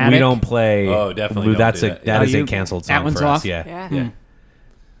problematic? we don't play. Oh, definitely don't That's do a that. that Oh, is you- a canceled that song one's for us. off? Yeah. Yeah.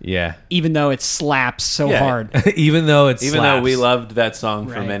 Yeah. Even though it slaps so Yeah. hard. Even though it's Even though we loved that song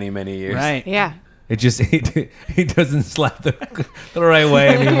for Right. many, many years. Right. Yeah. it just he doesn't slap the right way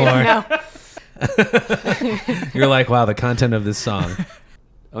anymore. No. You're like, wow, the content of this song.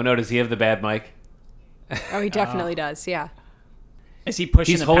 Oh, no, does he have the bad mic? Oh, he definitely does. Yeah. Is he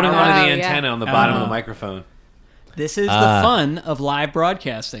pushing He's the holding power onto button? the Oh, yeah. antenna on the bottom of Oh. the microphone. This is the fun of live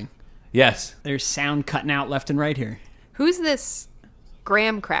broadcasting. Yes. There's sound cutting out left and right here. Who's this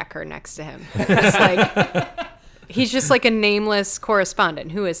graham cracker next to him? It's like, he's just like a nameless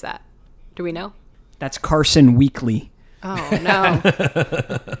correspondent. Who is that? Do we know? That's Carson Weekly. Oh, no.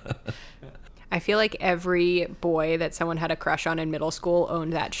 I feel like every boy that someone had a crush on in middle school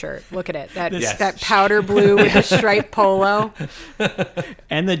owned that shirt. Look at it. Yes. That powder blue with the striped polo.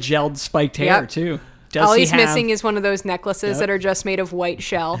 And the gelled spiked hair, Yep. too. Does All he he's have- missing is one of those necklaces that are just made of white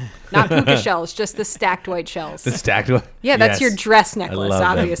shell. Not puka shells, just the stacked white shells. The stacked one. Yeah, that's Yes. your dress necklace, love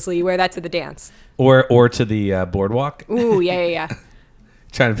that. obviously. You wear that to the dance. Or to the boardwalk, Ooh, yeah.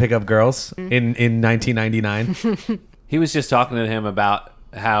 trying to pick up girls in 1999. He was just talking to him about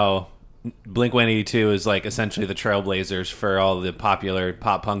how Blink-182 is like essentially the trailblazers for all the popular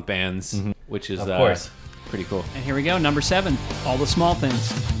pop punk bands, which is Of course. pretty cool. And here we go, number 7. All the small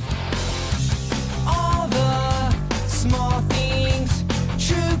things. All the small things,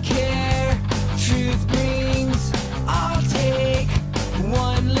 true care, truth brings. I'll take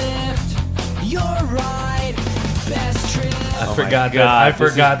one lift, your ride, best trip. I God, this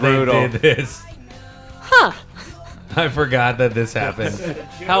is forgot they brutal. did this. Huh. I forgot that this happened.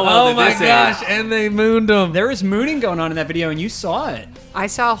 How well Oh did my this gosh! age? And they mooned him. There was mooning going on in that video, and you saw it. I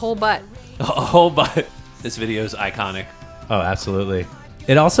saw a whole butt. A whole butt. This video is iconic. Oh, absolutely.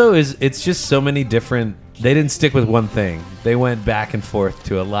 It also is. It's just so many different They didn't stick with one thing. They went back and forth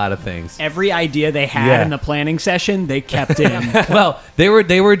to a lot of things. Every idea they had in the planning session, they kept in. Well, they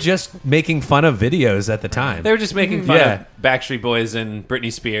were just making fun of videos at the time. They were just making fun of Backstreet Boys and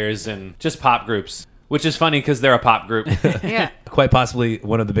Britney Spears and just pop groups, which is funny because they're a pop group. Yeah. Quite possibly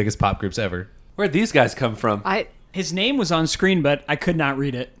one of the biggest pop groups ever. Where'd these guys come from? His name was on screen, but I could not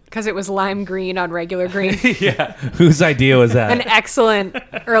read it. Because it was lime green on regular green. Yeah. Whose idea was that? An excellent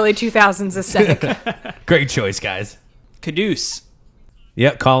early 2000s aesthetic. Great choice, guys. Caduce.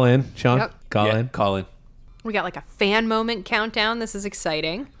 Yep, call in, Sean. Yep. Call in. We got like a fan moment countdown. This is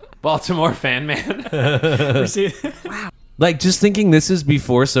exciting. Baltimore fan man. Wow. Like, just thinking this is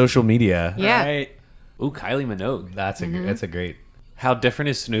before social media. Yeah. Right. Ooh, Kylie Minogue. That's a great. How different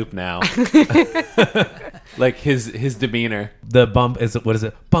is Snoop now? Like his demeanor. The bump is what is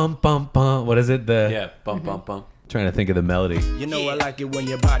it? Bump bump bump. What is it? Bump bump bump. Trying to think of the melody. You know I like it when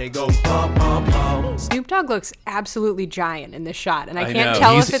your body go bump, bump, bump. Snoop Dogg looks absolutely giant in this shot, and I I can't know.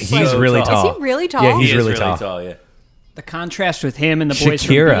 tell He's if it's he's like, really tall. tall. Is he really tall? Yeah, he's He is really tall. Yeah. The contrast with him and the boys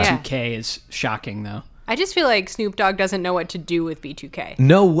Shakira. from B2K is shocking, though. I just feel like Snoop Dogg doesn't know what to do with B2K.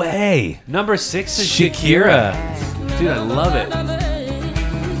 No way. Number 6 is Shakira. Shakira. Dude, I love it.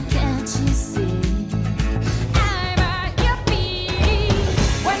 Can't you see? I'm at your feet.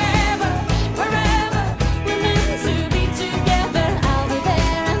 Whenever, wherever we're meant to be together, I'll be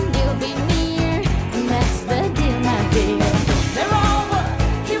there and you'll be near. And that's the deal, my dear. They're over,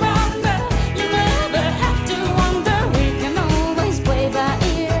 you're under. You never have to wonder. We can always play by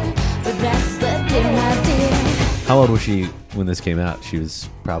ear. But that's the deal, my dear. How old was she when this came out? She was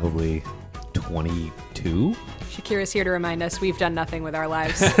probably 22. Shakira's here to remind us we've done nothing with our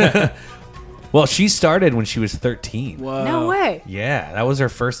lives. Well, she started when she was 13. Whoa. No way. Yeah, that was her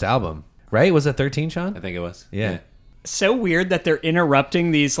first album. Right? Was it 13, Sean? I think it was. Yeah. So weird that they're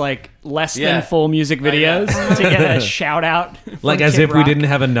interrupting these like less Yeah. than full music videos to get a shout out. Like from as Kid if we Rock. didn't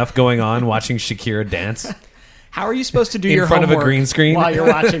have enough going on watching Shakira dance. How are you supposed to do In your front of a homework green screen? while you're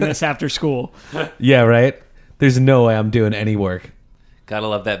watching this after school? Yeah, right? There's no way I'm doing any work. Gotta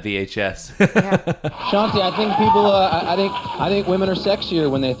love that VHS. Shanti, I think people, I think women are sexier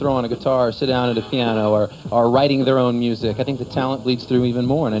when they throw on a guitar or sit down at a piano or are writing their own music. I think the talent bleeds through even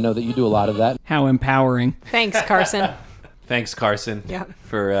more, and I know that you do a lot of that. How empowering. Thanks, Carson. Thanks, Carson, Yeah.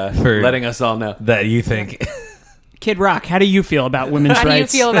 for For- letting us all know. That you think. Kid Rock, how do you feel about women's How do you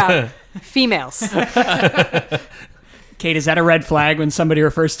rights? feel about females? Kate, is that a red flag when somebody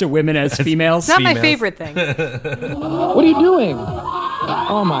refers to women as females? It's not my Females. favorite thing. What are you doing?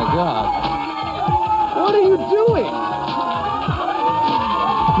 Oh my God. What are you doing?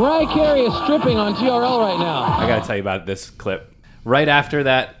 Mariah Carey is stripping on TRL right now. I gotta tell you about this clip. Right after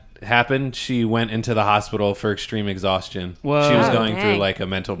that happened, she went into the hospital for extreme exhaustion. Whoa. She was Oh, going through dang. like a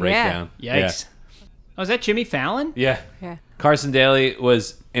mental breakdown. Yikes. Oh, is that Jimmy Fallon? Yeah. Yeah. Carson Daly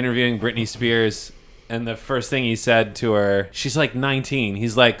was interviewing Britney Spears, and the first thing he said to her, she's like 19.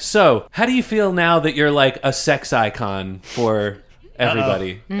 He's like, "So, how do you feel now that you're like a sex icon for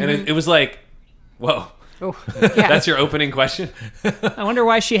everybody?" And it was like, whoa. Oh, yeah. That's your opening question? I wonder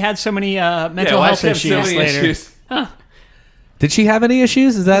why she had so many mental why health she have issues so many later. issues? Did she have any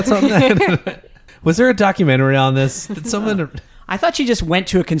issues? Is that something? Was there a documentary on this? Did someone... I thought she just went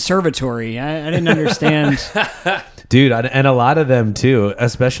to a conservatory. I didn't understand. Dude, and a lot of them too,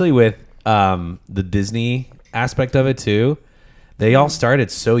 especially with the Disney aspect of it too. They all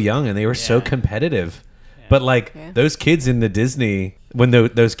started so young and they were so competitive. But like those kids in the Disney, when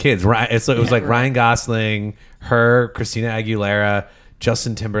those kids, it was like Ryan Gosling, her, Christina Aguilera,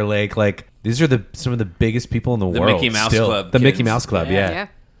 Justin Timberlake, like these are some of the biggest people in the world. Mickey Mouse still. Club The kids. Mickey Mouse Club, yeah. Yeah.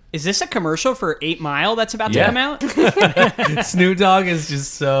 Is this a commercial for 8 Mile that's about to Yeah. come out? Snoop Dogg is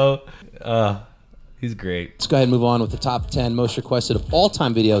just so, he's great. Let's go ahead and move on with the top 10 most requested of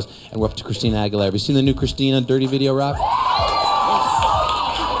all-time videos, and we're up to Christina Aguilera. Have you seen the new Christina Dirty Video Rock?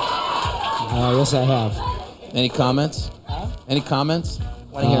 Yes, I have. Any comments? Any comments?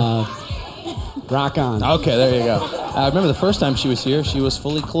 Rock on. Okay, there you go. I remember the first time she was here, she was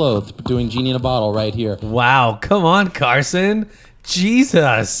fully clothed, doing Genie in a Bottle right here. Wow, come on, Carson.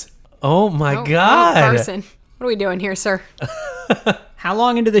 Jesus. Oh my Oh, God. Carson. What are we doing here, sir? How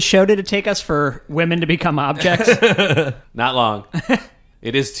long into the show did it take us for women to become objects? Not long.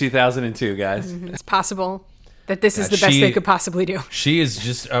 It is 2002, guys. It's possible that this is the best they could possibly do. She is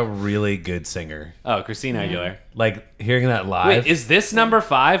just a really good singer. Oh, Christina Aguilera. Like hearing that live. Wait, is this number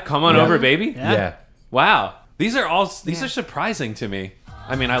 5? Come on over, baby. yeah. Wow. These are surprising to me.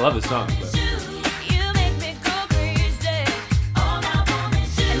 I mean, I love the song. But. You make me go crazy. Oh, now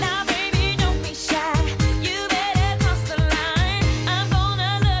promise you. And now, baby, don't be shy. You better cross the line. I'm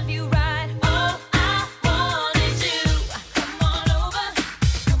gonna love you right. Oh, I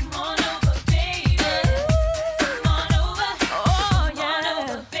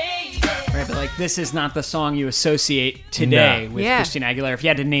like this is not the song you associate today No. with Yeah. Christina Aguilera. If you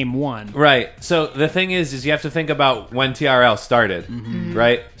had to name one, Right. So the thing is you have to think about when TRL started,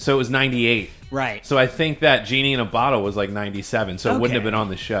 right? So it was 98. right? So I think that Genie in a Bottle was like 97, so it wouldn't have Okay. been on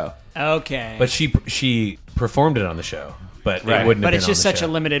the show. Okay, But she performed it on the show, but Right. it wouldn't. but have it's been just on the such a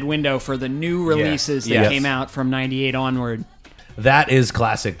show. limited window for the new releases that Yes. came out from '98 onward. That is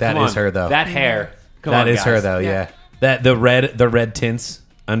classic. That Come is on. her though. That hair. Come That on, is guys. her though. Yeah. That the red tints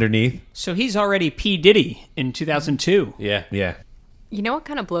underneath. So he's already P Diddy in 2002. Yeah. Yeah. You know what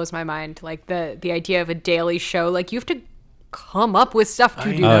kind of blows my mind? Like the idea of a daily show. Like you have to come up with stuff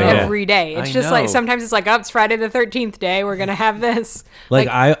to do know. every day. It's I just know. like sometimes it's like, oh, it's Friday the 13th day. We're gonna have this. Like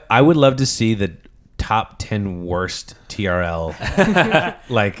I would love to see the top 10 worst TRL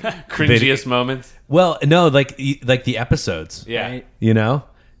like Cringiest moments. Well, no, like the episodes. Yeah. Right? You know?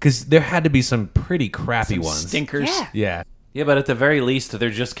 Because there had to be some pretty crappy ones. Stinkers. Yeah. Yeah. Yeah, but at the very least, they're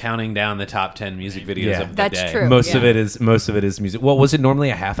just counting down the top 10 music videos Yeah. of the That's day. true. Most of Yeah. it is music. Well, was it normally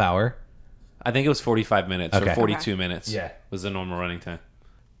a half hour? I think it was 45 minutes Okay. or 42 minutes. Yeah. Was the normal running time.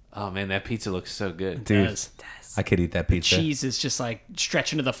 Oh man, that pizza looks so good. Dude, Does. I could eat that pizza. Cheese is just like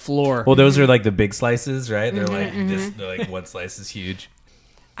stretching to the floor. Well, those are like the big slices, right? They're like this. They're like one slice is huge.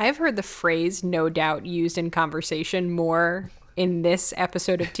 I've heard the phrase "no doubt" used in conversation more in this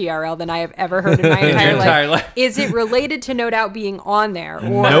episode of TRL than I have ever heard in my entire, entire life. life. Is it related to No Doubt being on there?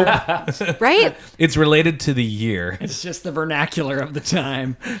 Or, Nope. right? It's related to the year. It's just the vernacular of the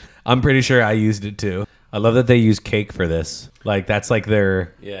time. I'm pretty sure I used it too. I love that they use cake for this. Like that's like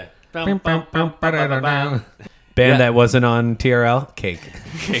their Yeah. band Yeah. that wasn't on TRL. Cake.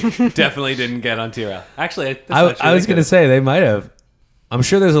 Definitely didn't get on TRL. Actually, that's I actually was good. gonna say they might have. I'm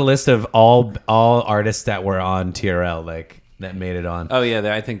sure there's a list of all artists that were on TRL like that made it on. Oh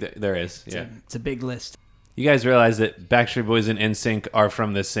yeah, I think that there is. Yeah. It's a big list. You guys realize that Backstreet Boys and NSYNC are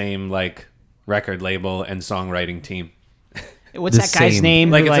from the same like record label and songwriting team? What's The that guy's same. name?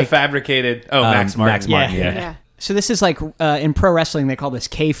 Like who, it's a fabricated. Oh, Max Martin. Max Martin. Yeah. Yeah. Yeah. So this is like in pro wrestling they call this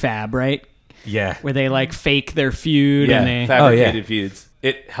K-Fab, right? Yeah. Where they like fake their feud Yeah, and they fabricated feuds.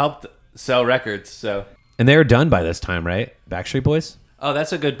 It helped sell records. So, And they were done by this time, right? Backstreet Boys. oh,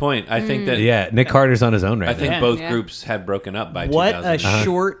 that's a good point. I think that. Yeah. Nick Carter's on his own right I think Yeah. both Yeah. groups had broken up by what 2000. a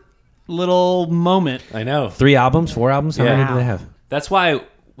short little moment. I know. now. 3 albums, 4 albums. How Yeah. many do they have? That's why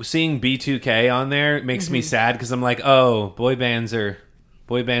seeing B2K on there makes me sad because I'm like, oh, boy bands are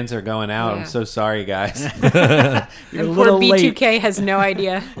going out. Yeah. I'm so sorry, guys. You're a And little poor late. B2K has no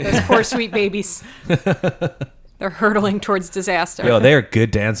idea. Those poor sweet babies. They're hurtling towards disaster. Yo, they are good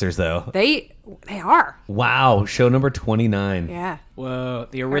dancers though. They are. Wow. Show number 29. Yeah. Whoa,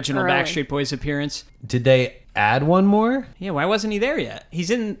 the original Early. Backstreet Boys appearance. Did they add one more? Yeah, why wasn't he there yet? He's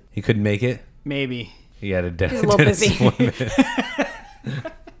in He couldn't make it. maybe. He had a He's a little busy.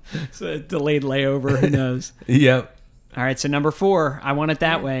 It's a delayed layover, who knows. Yep. All right, so number 4, I Want It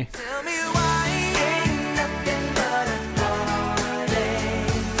That Way. Tell me why ain't nothing but a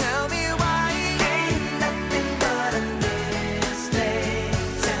heartache. Tell me why ain't nothing but a mistake.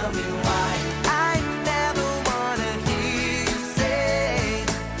 Tell me why I never wanna hear you say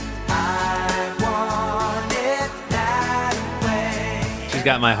I want it that way. She's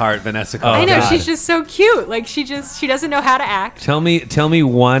got my heart, Vanessa. Oh, I know, God. she's just so cute. Like she doesn't know how to act. Tell me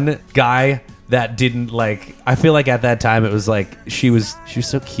one guy that didn't like. I feel like at that time it was like she was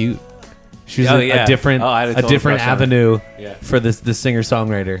so cute. She was Oh, a yeah. different Oh, I had a a total different crush on her. avenue Yeah. for the singer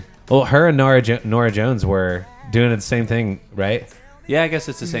songwriter. Well, her and Nora Jones were doing the same thing, right? Yeah, I guess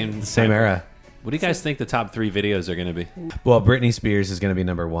it's the same Same era. What do you guys think the top 3 videos are going to be? Well, Britney Spears is going to be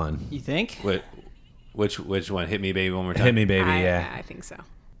number 1. You think? Which one? Hit Me Baby one more time. Hit Me Baby, yeah. I think so.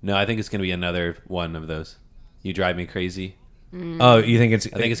 No, I think it's going to be another one of those. You Drive Me Crazy. Oh, you think it's?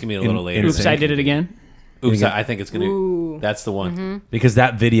 I think it's gonna be a little later. Oops, I Did It Again. Oops, think I think it's going to. That's the one. because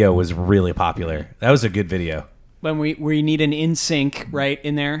that video was really popular. That was a good video. When we need an in sync right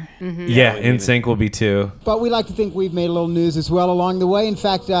in there. Yeah, In Sync will be 2. But we like to think we've made a little news as well along the way. In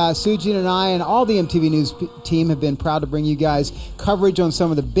fact, Sujin and I and all the MTV News team have been proud to bring you guys coverage on some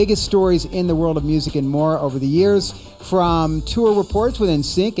of the biggest stories in the world of music and more over the years. From tour reports with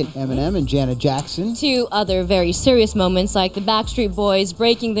NSYNC and Eminem and Janet Jackson. To other very serious moments like the Backstreet Boys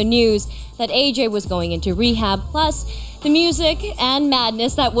breaking the news that AJ was going into rehab, plus the music and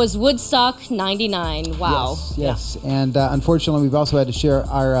madness that was Woodstock 99. Wow. Yes. And unfortunately, we've also had to share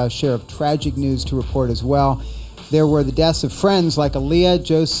our share of tragic news to report as well. There were the deaths of friends like Aaliyah,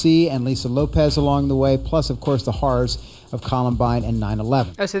 Josie, and Lisa Lopez along the way, plus, of course, the horrors of Columbine and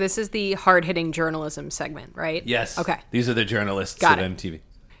 9/11. Oh, so this is the hard-hitting journalism segment, right? Yes. Okay. These are the journalists Got of it. MTV.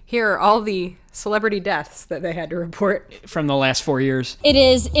 Here are all the celebrity deaths that they had to report. From the last 4 years. It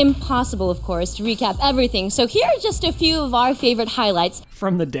is impossible, of course, to recap everything, so here are just a few of our favorite highlights.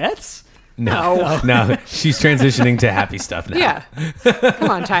 From the deaths? No. No, she's transitioning to happy stuff now. Yeah. Come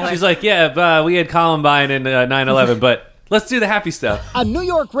on, Tyler. She's like, yeah, we had Columbine and 9/11, but let's do the happy stuff. A New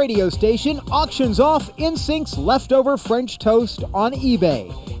York radio station auctions off NSYNC's leftover French toast on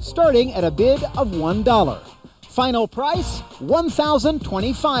eBay, starting at a bid of $1. Final price,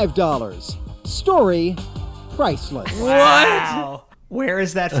 $1,025. Story, priceless. Wow. Where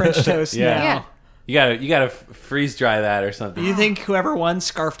is that French toast Yeah. now? Yeah. You gotta freeze dry that or something. Do you think whoever won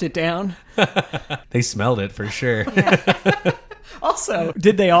scarfed it down? They smelled it for sure. Also,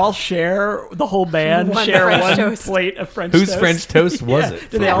 did they all share, the whole band One share French one toast. plate of French Whose toast? French toast was it? Did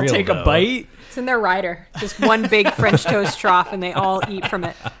For they all real, take though? a bite? It's in their rider. Just one big French toast trough, and they all eat from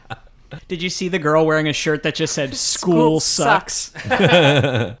it. Did you see the girl wearing a shirt that just said "School sucks"?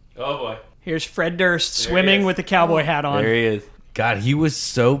 Oh boy, Here's Fred Durst swimming with a cowboy hat on. there he is. God, he was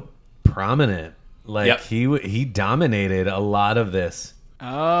so prominent. Like Yep. he dominated a lot of this.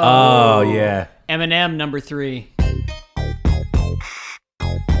 Oh, Yeah. Eminem number 3.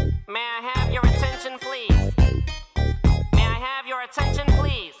 May I have your attention, please? May I have your attention,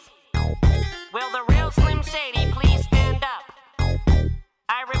 please? Will the real Slim Shady please stand up?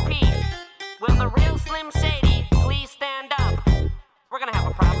 I repeat, will the real Slim Shady please stand up? We're gonna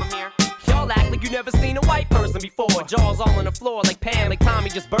have a problem here. Y'all act like you never seen a white person before. Jaws all on the floor like Pam, like Tommy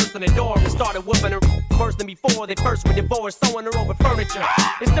just burst in the door and started whooping her worse than before. They first were divorced, sewing her over furniture.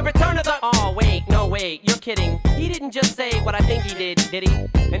 It's the return of the... Oh, wait, no, wait, you're kidding. He didn't just say what I think he did he?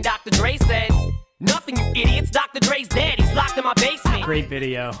 And Dr. Dre said, nothing, you idiots. Dr. Dre's dead. He's locked in my basement. Great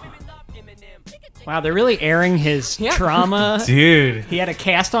video. Wow, they're really airing his Yeah. trauma. Dude. He had a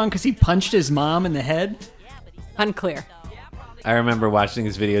cast on because he punched his mom in the head. Unclear. I remember watching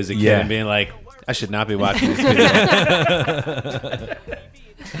this video as a kid Yeah. and being like, I should not be watching this video.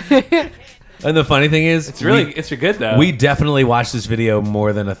 And the funny thing is, It's good though. we definitely watched this video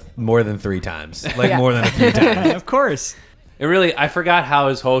more than 3 times. Like Yeah. more than a few times. Of course. I forgot how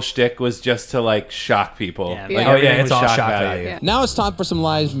his whole shtick was just to like shock people. Yeah. Like, Oh, yeah, everything it's was all shock value. Yeah. Now it's time for some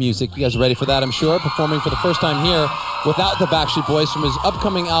live music. You guys are ready for that, I'm sure. Performing for the first time here without the Backstreet Boys from his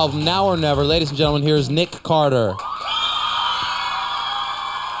upcoming album, Now or Never. Ladies and gentlemen, here's Nick Carter.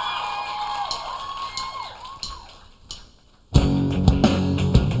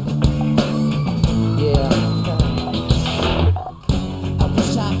 I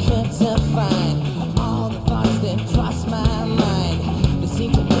wish I could define all the thoughts that cross my mind. They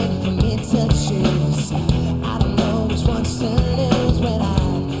seem to wait for me to choose. I don't know which ones to lose when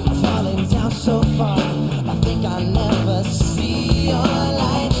I'm falling down so far. I think I'll never see your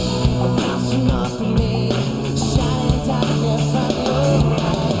light. Bouncing off of me, shining down here from your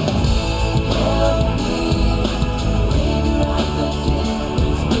eyes. Help me figure out the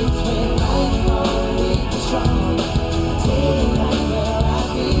difference between right and wrong, weak and strong.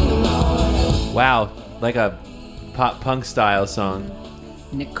 Wow, like a pop punk style song.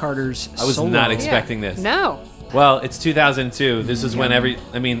 Nick Carter's I was solo. not expecting this. No. Well, it's 2002. This is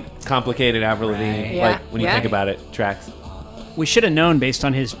when complicated Avril Lavigne, Right. Yeah, like when you yeah. think about it, tracks. We should have known based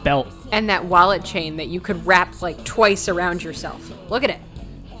on his belt. And that wallet chain that you could wrap like twice around yourself. Look at it.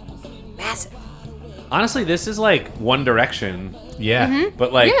 Massive. Honestly, this is like One Direction, Yeah.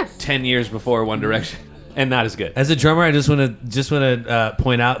 but like Yeah. 10 years before One Direction, and not as good. As a drummer, I just want to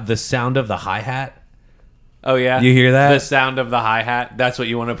point out the sound of the hi-hat. Oh yeah, You hear that? The sound of the hi hat. That's what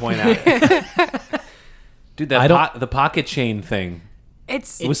you want to point out, dude. I don't- The pocket chain thing. It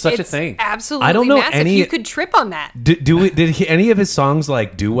was such a it's thing. Absolutely I don't know massive. any- You could trip on that. Did any of his songs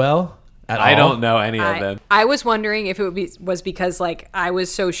like do well at all? I don't know any of them. I was wondering if it was because like I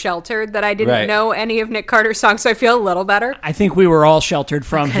was so sheltered that I didn't Right. know any of Nick Carter's songs, so I feel a little better. I think we were all sheltered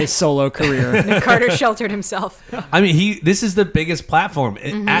from his solo career. Nick Carter sheltered himself. I mean, this is the biggest platform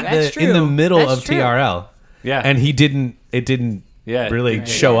That's in the true. middle That's of true. TRL. Yeah. And it didn't Yeah, really right.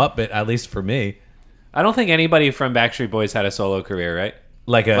 show up, at least for me. I don't think anybody from Backstreet Boys had a solo career, right?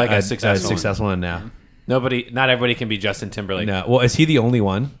 Like a successful one now. Not everybody can be Justin Timberlake. No. Well, is he the only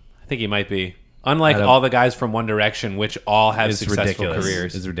one? I think he might be. Unlike Out of- all the guys from One Direction, which all have It's successful ridiculous.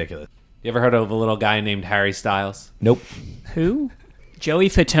 careers. It's ridiculous. You ever heard of a little guy named Harry Styles? Nope. Who? Joey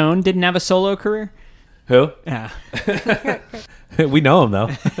Fatone didn't have a solo career? Who? Yeah, We know him though.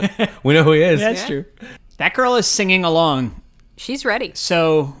 We know who he is. that's true. That girl is singing along, She's ready.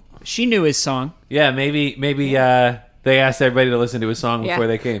 so she knew his song. Yeah, maybe they asked everybody to listen to his song Yeah. before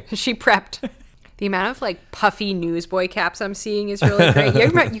they came. She prepped. The amount of like puffy newsboy caps I'm seeing is really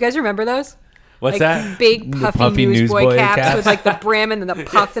great. You guys remember those? What's that? Big puffy, puffy newsboy newsboy caps caps. with like the brim and the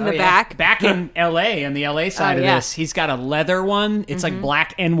puff in the back. Back in L.A. on the L.A. side of yeah. this, he's got a leather one. It's like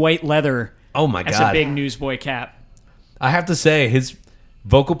black and white leather. Oh my That's God. a big newsboy cap. I have to say, his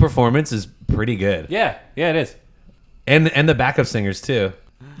vocal performance is pretty good. Yeah, it is. And the backup singers, too.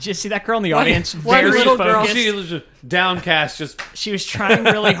 Did you see that girl in the audience? one Very little girl. focused. She was just downcast, just She was trying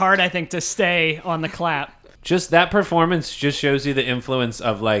really hard, I think, to stay on the clap. that performance just shows you the influence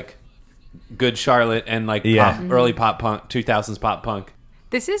of like good Charlotte and like early pop punk, 2000s pop punk.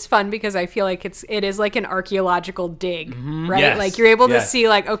 This is fun because I feel like it is like an archaeological dig, right? Yes. Like you're able to Yes. see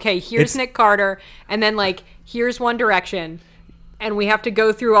like, okay, here's Nick Carter, and then like here's One Direction, and we have to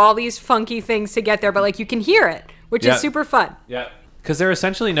go through all these funky things to get there, but like you can hear it, which Yeah. is super fun. Yeah, because there are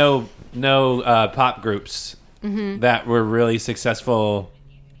essentially no pop groups that were really successful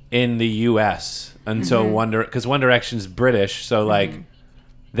in the U.S. until One Direction's British, so like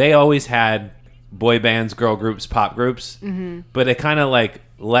they always had boy bands, girl groups, pop groups, but it kind of like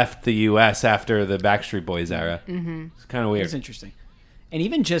left the U.S. after the Backstreet Boys era. It's kind of weird. It's interesting. And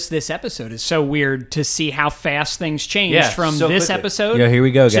even just this episode is so weird to see how fast things changed Yeah, from so this quickly. episode Yeah, here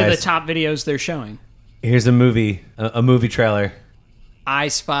we go, to guys. the top videos they're showing. Here's a movie trailer. I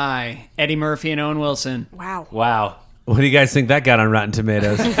Spy, Eddie Murphy and Owen Wilson. Wow. Wow. What do you guys think that got on Rotten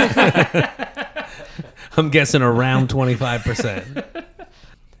Tomatoes? I'm guessing around 25%.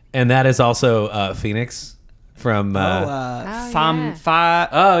 And that is also Phoenix from... I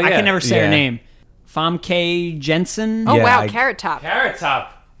can never say Yeah. her name. Famke Jensen. Oh Yeah, wow, I- Carrot Top. Carrot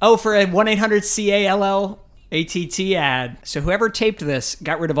Top. Oh, for a 1-800-CALL-ATT ad. So whoever taped this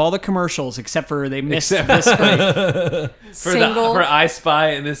got rid of all the commercials except for they missed this break. Single. For I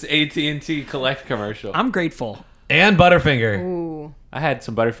Spy in this AT&T Collect commercial. I'm grateful. And Butterfinger. Ooh. I had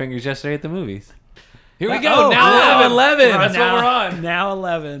some Butterfingers yesterday at the movies. Here we Oh, go. Now 11. That's now, what we're on. Now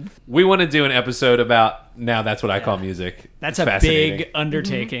 11. We want to do an episode about now that's what I call music. That's It's a fascinating. big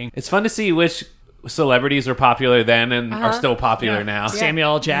undertaking. It's fun to see which celebrities were popular then and are still popular now.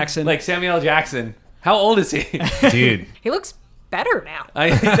 Samuel L. Jackson. Like Samuel L. Jackson. How old is he? Dude. He looks better now.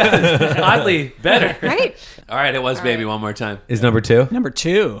 He does. Oddly better. Right? All right, it was Baby one more time. Is number 2? Number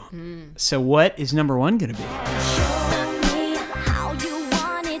 2. So what is number 1 going to be? Show me how you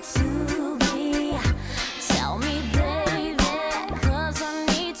want it to be. Tell me, baby, 'cause I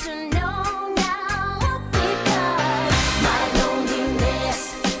need to know now. Because my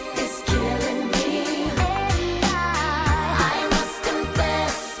loneliness is killing me. And I must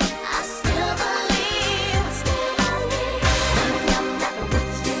confess, I still believe. When I'm not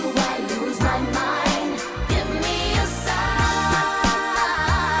with you, I lose my mind. Give me a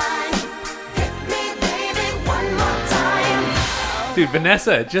sign. Hit me, baby, one more time. Dude,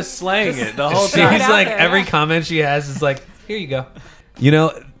 Vanessa just slaying it the whole She's time. out like, there, every yeah. comment she has is like, here you go. You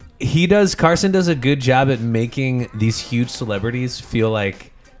know, Carson does a good job at making these huge celebrities feel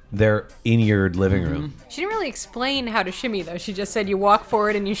like they're in your living room. She didn't really explain how to shimmy though. She just said you walk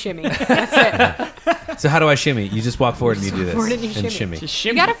forward and you shimmy. That's it. So how do I shimmy? You just walk forward and you do this. forward and you shimmy. shimmy. Just You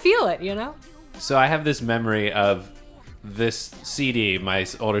shimmy. gotta feel it, you know? So I have this memory of this CD my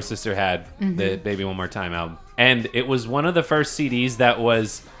older sister had, the Baby One More Time album. And it was one of the first CDs that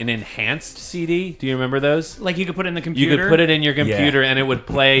was an enhanced CD. Do you remember those? Like you could put it in the You computer. could put it in your computer and it would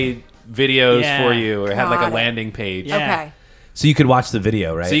play videos Yeah. for you or have like Got a it. landing page. Yeah. Okay. So you could watch the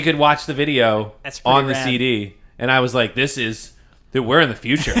video, right? So you could watch the video That's pretty on the rad. CD. And I was like, we're in the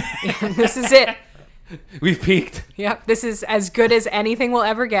future. This is it. We've peaked. Yep. This is as good as anything we'll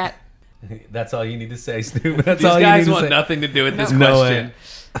ever get. That's all you need to say, Snoop. That's These all you guys need to want say. nothing to do with this No question. way.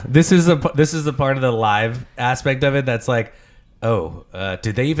 This is the part of the live aspect of it that's like,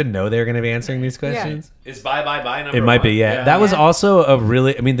 did they even know they were going to be answering these questions? Is Bye Bye Bye number It might one? be, yeah. That was also a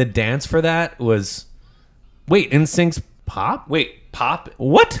really. I mean, the dance for that was. Wait, NSYNC's pop? Wait, pop?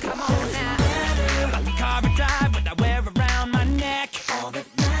 What? Car I drive, what I wear around my neck. All that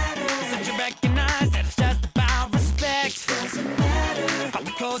matters. So you recognize that it's just about respect. Doesn't matter. All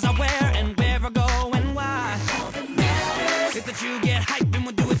the clothes I wear and where I go and why. All that matters is that you get hype and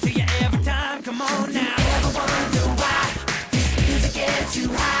we'll do it to you every time. Come on now. Ever wonder why this music gets you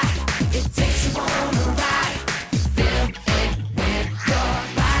high? It takes you on a ride. Feel it when your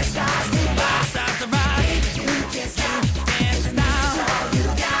life starts to ride. Starts to ride. You can't stop dancing now. All you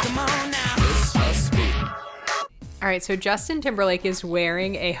got. Come on now. This must be. All right, so Justin Timberlake is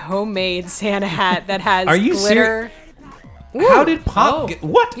wearing a homemade Santa hat that has Are you glitter. How did pop? Oh. Get,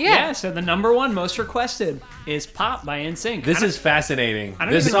 what? Yeah, so the number 1 most requested is Pop by NSYNC. This is fascinating. I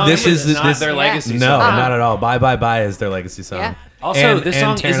don't This even song know is this not is- their Yeah. legacy No, song. not at all. Bye Bye Bye is their legacy song. Yeah. Also, this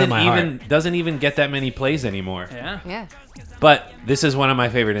song Tearing Up My Heart. doesn't even get that many plays anymore. Yeah. But this is one of my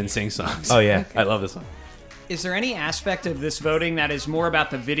favorite NSYNC songs. Oh, yeah. I love this song. Is there any aspect of this voting that is more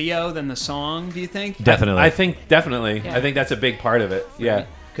about the video than the song, do you think? Definitely. I think definitely. Yeah. I think that's a big part of it. Yeah. Right.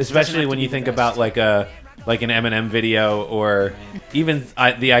 'Cause it doesn't Especially have when to you be the think best. about like an Eminem video or even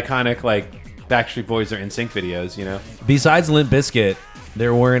the iconic like Backstreet Boys or NSYNC videos, you know. Besides Limp Bizkit,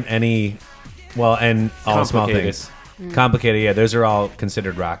 there weren't any, well, and all small Complicated. things. Complicated, yeah. Those are all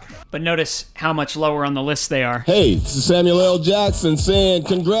considered rock. But notice how much lower on the list they are. Hey, this is Samuel L. Jackson saying,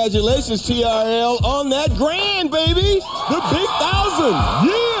 congratulations, TRL, on that grand, baby. The big 1,000.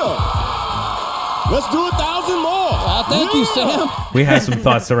 Yeah. Let's do 1,000 more. Thank you, Sam. We have some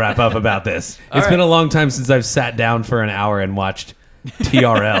thoughts to wrap up about this. It's been a long time since I've sat down for an hour and watched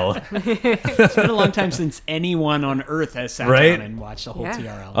TRL. It's been a long time since anyone on Earth has sat Right? down and watched the whole Yeah.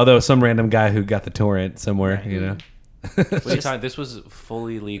 TRL. Although some random guy who got the torrent somewhere, you know. What are you talking? This was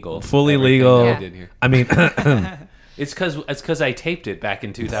fully legal. Fully Everything legal. that I did here. I mean, It's because I taped it back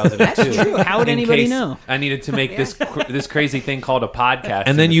in 2002. That's true. How would in anybody case know? I needed to make this crazy thing called a podcast. and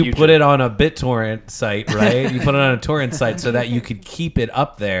in then the you future. put it on a BitTorrent site, right? You put it on a torrent site so that you could keep it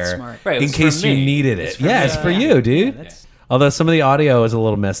up there Smart. Right, it in was case for you me. needed It's it. for Yeah, me. it's for you, dude. that's- Although some of the audio is a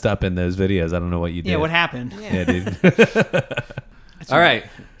little messed up in those videos. I don't know what you did. Yeah, what happened? Yeah, dude. All right.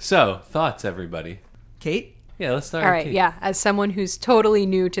 So thoughts, everybody. Kate? Yeah, let's start. All with right, Kate. yeah. As someone who's totally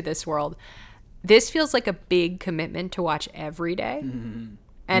new to this world, this feels like a big commitment to watch every day.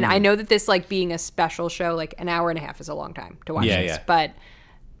 And I know that this, like, being a special show, like an hour and a half is a long time to watch Yeah, this. yeah. But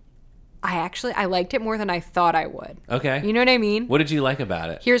I liked it more than I thought I would. Okay. You know what I mean? What did you like about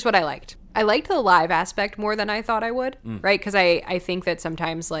it? Here's what I liked. I liked the live aspect more than I thought I would, right? Because I think that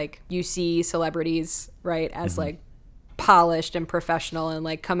sometimes, like, you see celebrities, right, as, like, polished and professional and,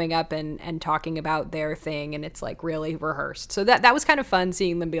 like, coming up and talking about their thing, and it's, like, really rehearsed. So that was kind of fun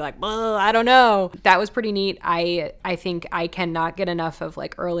seeing them be like, well, I don't know. That was pretty neat. I think I cannot get enough of,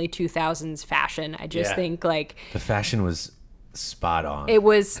 like, early 2000s fashion. I just Yeah. think, like, The fashion was spot on. it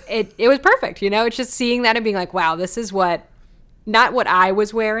was perfect, you know? It's just seeing that and being like, wow, this is not what I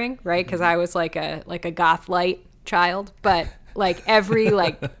was wearing, right? Because I was like a goth light child, but like every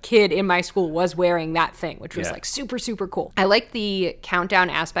like kid in my school was wearing that thing, which was Yeah. like super, super cool. I like the countdown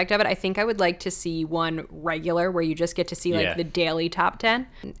aspect of it. I think I would like to see one regular where you just get to see like Yeah. the daily top 10.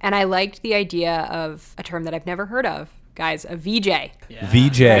 And I liked the idea of a term that I've never heard of, guys, a VJ.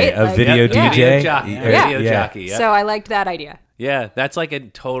 VJ, Right? a Like- video Yeah. DJ. Video jockey. Yeah. Video jockey. Yeah. So I liked that idea. Yeah, that's like a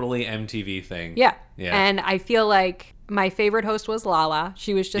totally MTV thing. Yeah. Yeah. And I feel like my favorite host was Lala.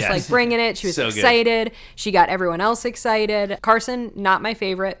 She was just Yes. like bringing it. She was So good. excited. She got everyone else excited. Carson, not my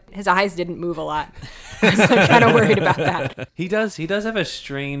favorite. His eyes didn't move a lot. I was kind of worried about that. He does have a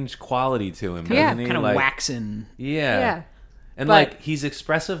strange quality to him, doesn't Yeah. he? Kind of Like, waxen. Yeah. Yeah. And But- like he's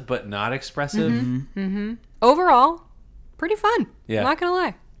expressive but not expressive. Overall, pretty fun. Yeah. I'm not gonna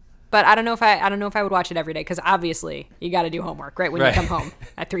lie. But I don't know if I would watch it every day because obviously you got to do homework right when Right. you come home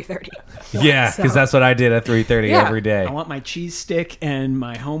at 3:30. Yeah, because that's what I did at 3:30 Yeah. every day. I want my cheese stick and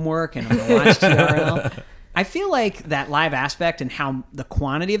my homework, and I'm going to watch TRL. I feel like that live aspect and how the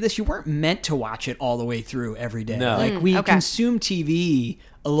quantity of this, you weren't meant to watch it all the way through every day. No. Like, we okay. consume TV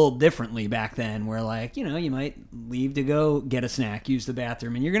a little differently back then, where, like, you know, you might leave to go get a snack, use the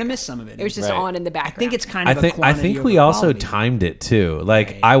bathroom, and you're going to miss some of it. It was just Right. on in the background. I think it's kind I of a think quantity we over also quality. timed it too. Like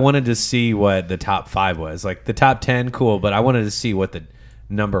Right. I wanted to see what the top 5 was. Like the top 10, cool, but I wanted to see what the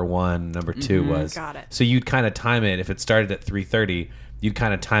number 1, number 2 was. Got it. So you'd kind of time it. If it started at 3:30, you'd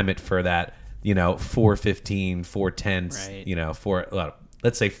kind of time it for that, you know, 4:15, 4:10, Right. you know,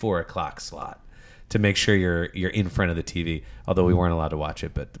 let's say 4 o'clock slot to make sure you're in front of the TV. Although we weren't allowed to watch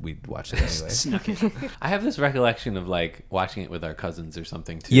it, but we'd watch it anyway. Snuck it. I have this recollection of like watching it with our cousins or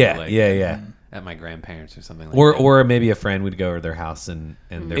something too. Yeah, like, yeah. At my grandparents or something like Or that. or maybe a friend would go over to their house and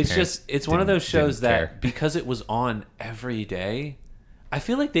their It's parents just it's one of didn't- those shows didn't that care. because it was on every day, I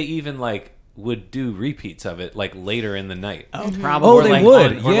feel like they even like would do repeats of it like later in the night. Oh, probably. Oh, Or, they like,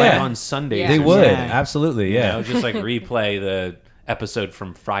 would, on, or like yeah. on Sundays. Yeah. They or would, something. absolutely, You yeah. know, just like replay the episode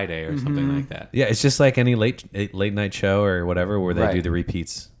from Friday or something like that. Yeah, it's just like any late night show or whatever where they Right. do the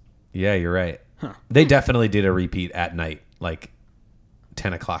repeats. Yeah, you're right. They definitely did a repeat at night, like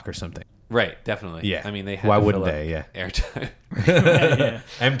 10 o'clock or something. Right, definitely. Yeah. I mean, they had Why to wouldn't fill up they? Yeah. airtime.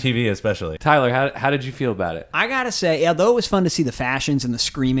 MTV especially. Tyler, how did you feel about it? I gotta say, although it was fun to see the fashions and the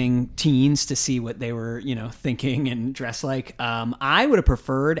screaming teens to see what they were, you know, thinking and dressed like, I would have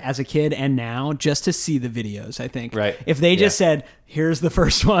preferred as a kid and now just to see the videos. I think, Right. If they just Yeah. said, "Here's the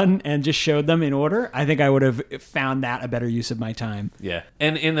first one," and just showed them in order, I think I would have found that a better use of my time. Yeah,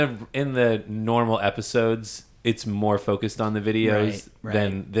 and in the normal episodes, it's more focused on the videos Right.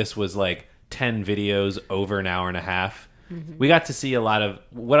 than this was like 10 videos over an hour and a half. Mm-hmm. We got to see a lot of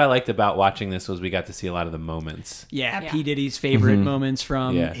what I liked about watching this was we got to see a lot of the moments. Yeah, Yeah. P. Diddy's favorite Mm-hmm. moments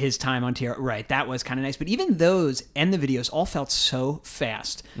from Yeah. his time on TRL. Right, that was kind of nice. But even those and the videos all felt so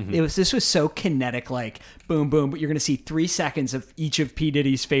fast. Mm-hmm. This was so kinetic, like boom, boom. But you're going to see 3 seconds of each of P.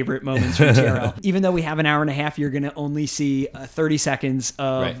 Diddy's favorite moments from TRL. Even though we have an hour and a half, you're going to only see 30 seconds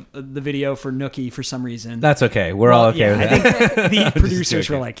of Right. the video for Nookie for some reason. That's okay. We're all okay with I that. think the producers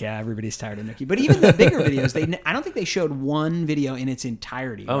were joking. like, "Yeah, everybody's tired of Nookie." But even the bigger videos, I don't think they showed one video in its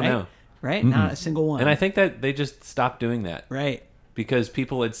entirety. Oh, right? no. Right? Not a single one. And I think that they just stopped doing that. right. Because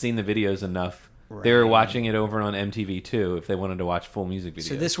people had seen the videos enough. They were watching it over on MTV too if they wanted to watch full music videos.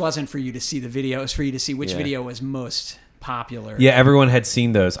 So this wasn't for you to see the video; it was for you to see which Yeah. video was most popular. Yeah, everyone had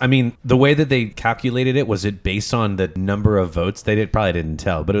seen those. I mean, the way that they calculated it, was it based on the number of votes? They probably didn't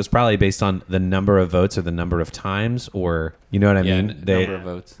tell, but it was probably based on the number of votes or the number of times, or you know what I Yeah, mean? number of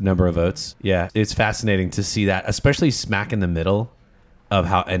votes. Number of votes. Yeah, it's fascinating to see that, especially smack in the middle of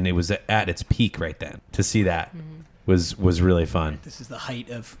how, and it was at its peak right then. To see that was really fun. This is the height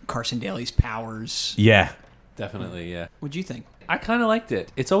of Carson Daly's powers. Yeah, Definitely, yeah. What'd you think? I kind of liked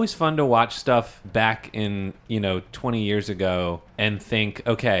it. It's always fun to watch stuff back in, 20 years ago and think,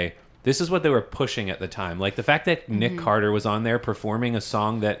 okay, this is what they were pushing at the time. Like the fact that Nick Carter was on there performing a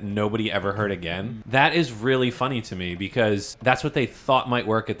song that nobody ever heard again. That is really funny to me because that's what they thought might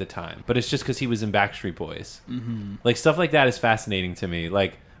work at the time. But it's just because he was in Backstreet Boys. Like stuff like that is fascinating to me.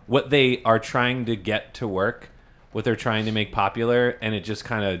 Like what they are trying to get to work, what they're trying to make popular, and it just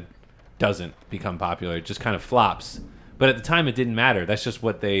kind of doesn't become popular. It just kind of flops. But at the time, it didn't matter. That's just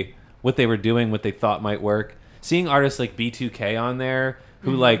what they were doing, what they thought might work. Seeing artists like B2K on there,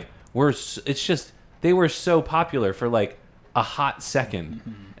 who like it's just they were so popular for like a hot 2nd,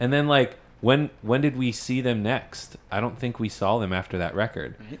 and then like when did we see them next? I don't think we saw them after that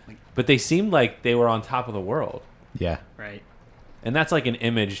record. Right? Like, But they seemed like they were on top of the world, yeah. right. and that's like an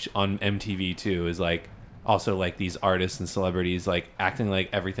image on MTV too. Is like also like these artists and celebrities like acting like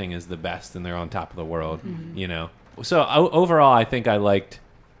everything is the best and they're on top of the world, So overall, I think I liked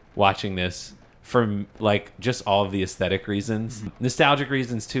watching this for like just all of the aesthetic reasons, nostalgic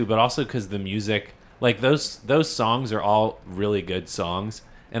reasons too, but also because the music, like those songs are all really good songs,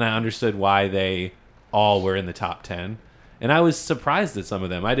 and I understood why they all were in the top 10. And I was surprised at some of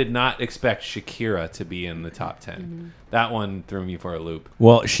them. I did not expect Shakira to be in the top 10. That one threw me for a loop.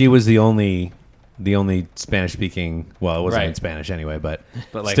 Well, she was the only Spanish speaking. Well, it wasn't in Right. Spanish anyway, but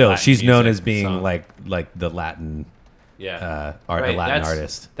like still, Latin she's known music as being song. like the Latin Yeah, a Latin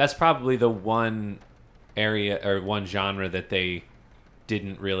artist. That's probably the one area or one genre that they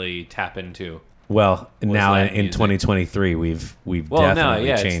didn't really tap into. Well, now Latin in music. 2023, we've Well, definitely no,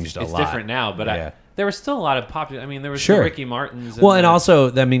 yeah, changed it's a lot. different now, but Yeah. there was still a lot of popular. I mean, there was Sure. the Ricky Martins. Well, and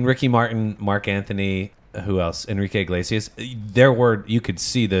also, I mean, Ricky Martin, Mark Anthony, who else? Enrique Iglesias. You could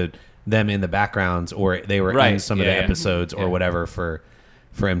see them in the backgrounds, or they were in Right, some of yeah, the yeah. episodes or Yeah. whatever for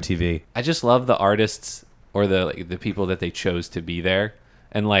MTV. I just love the artists or the people that they chose to be there,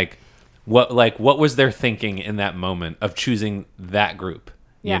 and what was their thinking in that moment of choosing that group?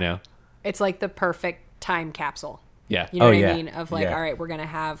 Yeah. You know? It's like the perfect time capsule. Yeah. You know Oh, what yeah. I mean? Of like, Yeah. all right, we're going to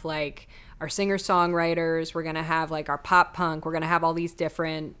have like our singer-songwriters. We're going to have like our pop punk. We're going to have all these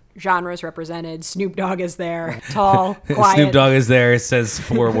different genres represented. Snoop Dogg is there. Tall, quiet. Snoop Dogg is there. It says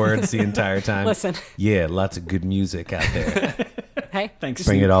 4 words the entire time. Listen. Yeah, lots of good music out there. Hey, Thanks.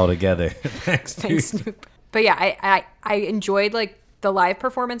 Bring Snoop. it all together. Thanks, dude. thanks, Snoop. But yeah, I enjoyed like the live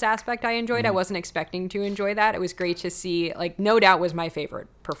performance aspect. I enjoyed. I wasn't expecting to enjoy that. It was great to see. Like, No Doubt was my favorite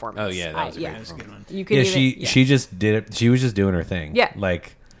performance. Oh, yeah, that was a great yeah. performance. You could Yeah, even, she just did it. She was just doing her thing. Yeah.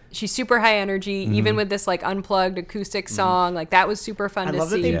 Like, she's super high energy, even with this like unplugged acoustic song. Like that was super fun I to love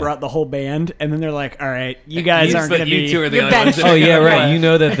see. that they brought the whole band, and then they're like, "All right, you guys aren't going to be." You two are the You're only ones. bench. that- oh yeah, right. You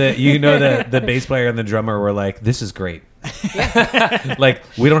know that the bass player and the drummer were like, "This is great." Like,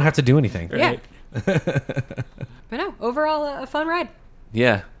 we don't have to do anything. Yeah. But no, overall a fun ride.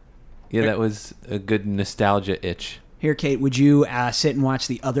 Yeah, that was a good nostalgia itch. Here, Kate, would you sit and watch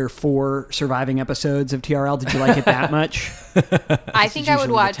the other 4 surviving episodes of TRL? Did you like it that much? I think I usually would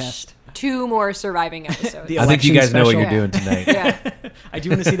the watch test. 2 more surviving episodes. The I think you election guys know what special. you're doing tonight. Yeah, I do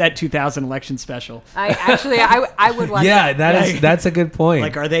want to see that 2000 election special. I would watch. Yeah, that. that's a good point.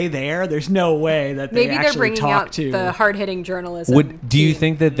 Like, are they there? There's no way that they Maybe they're actually bringing talk out to. the hard hitting journalism. Do you team,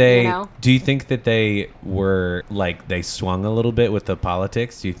 think that they you know? do you think that they were like they swung a little bit with the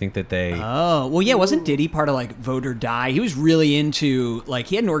politics? Do you think that they Oh, well, yeah, wasn't Diddy part of like Vote or Die? He was really into, like,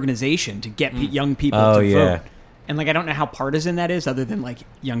 he had an organization to get young people Oh, to yeah. vote. And like I don't know how partisan that is, other than like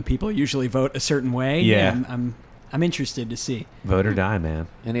young people usually vote a certain way. Yeah. And I'm interested to see. Vote or die, man.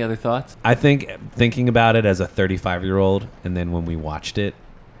 Any other thoughts? I think thinking about it as a 35-year-old, and then when we watched it,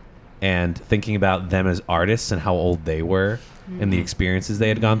 and thinking about them as artists and how old they were and the experiences they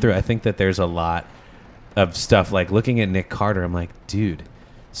had gone through, I think that there's a lot of stuff. Like looking at Nick Carter, I'm like, dude,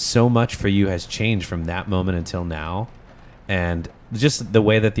 so much for you has changed from that moment until now. And just the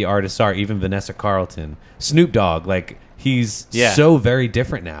way that the artists are, even Vanessa Carlton, Snoop Dogg, like he's so very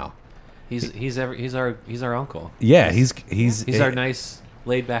different now. He's our uncle. Yeah, he's our nice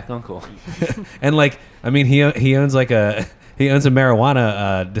laid back uncle. And like, I mean, he owns like a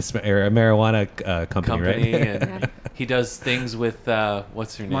marijuana company, right? And he does things with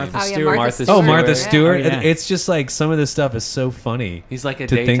what's her name? Martha Stewart. Martha Oh, Martha Stewart. Oh, yeah. It's just like some of this stuff is so funny. He's like a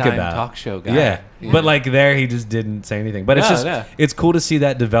to think daytime about. talk show guy. Yeah. But like there, he just didn't say anything. But it's it's cool to see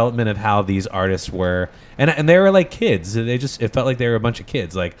that development of how these artists were, and they were like kids. It felt like they were a bunch of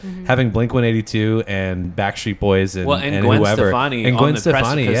kids, like having Blink-182 and Backstreet Boys and Gwen whoever. Stefani And on Gwen the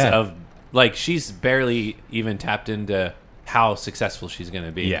Stefani, precipice yeah. of like she's barely even tapped into how successful she's going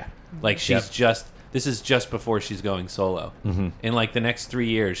to be. Yeah. Like she's this is just before she's going solo. In like the next 3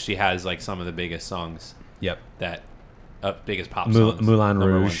 years, she has like some of the biggest songs. Yep. That biggest pop songs. Moulin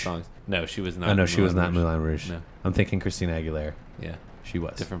number one Rouge. songs. No, she was not. Oh, no, she was not Moulin Rouge. No. I'm thinking Christina Aguilera. Yeah. She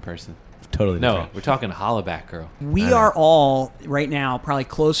was. Different person. Totally No, different. we're talking Hollaback Girl. We are all right now probably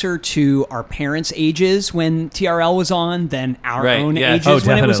closer to our parents' ages when TRL was on than our own ages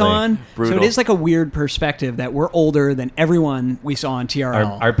when it was on. Brutal. So it is like a weird perspective that we're older than everyone we saw on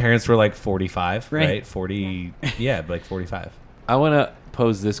TRL. Our parents were like 45, Right. right? 40, yeah, like 45. I want to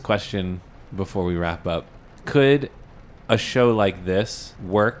pose this question before we wrap up. Could a show like this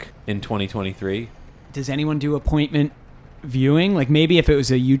work in 2023? Does anyone do appointment viewing? Like maybe if it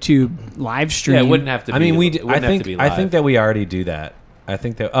was a YouTube live stream. Yeah, it wouldn't have to be. I mean, I live. think that we already do that. I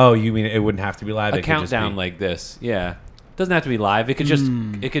think that. Oh, you mean it wouldn't have to be live? A It could just countdown be- like this. Yeah. Doesn't have to be live. It could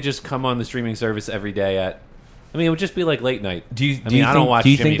just come on the streaming service every day at. I mean, it would just be like late night. I don't watch Do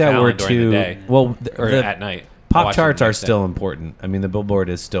you Jimmy think that Fallon we're during too? the day Well, or the at night. I Pop watch it charts the are next day. still important. I mean, the Billboard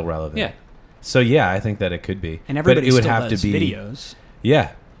is still relevant. Yeah. So yeah, I think that it could be. And everybody but it would still have does to be videos.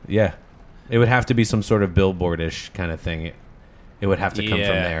 Yeah, yeah. It would have to be some sort of Billboard-ish kind of thing. It would have to come from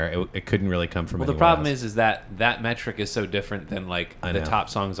Yeah. there. It couldn't really come from. Well, the anywhere problem else. is that metric is so different than like I the know. top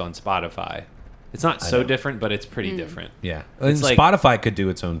songs on Spotify. It's not I so know. different, but it's pretty different. Yeah, It's and like- Spotify could do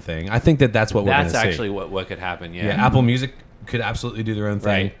its own thing. I think that's what we're going That's to see. actually what could happen. Yeah. Yeah, Apple Music could absolutely do their own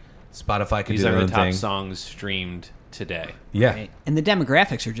thing. Right. Spotify could These do are their the own top thing. songs streamed today. Yeah. Right. And the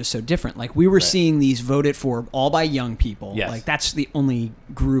demographics are just so different. Like we were seeing these voted for all by young people. Yes. Like that's the only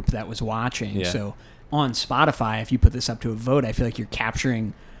group that was watching. Yeah. So on Spotify, if you put this up to a vote, I feel like you're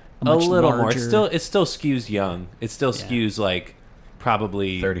capturing a much little larger... more. It still skews young. It still skews like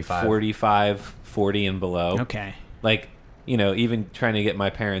probably 35. 45, 40 and below. Okay. Like, you know, even trying to get my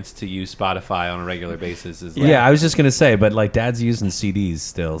parents to use Spotify on a regular basis is Yeah, I was just gonna say, but like Dad's using CDs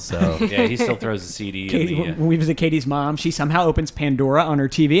still, so yeah, he still throws a CD. Katie, in the, when we visit Katie's mom, she somehow opens Pandora on her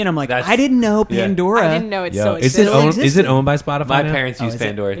TV, and I'm like, That's- I didn't know yeah. Pandora. I didn't know it Yo, still is existed. it owned by Spotify? my now? parents use is it?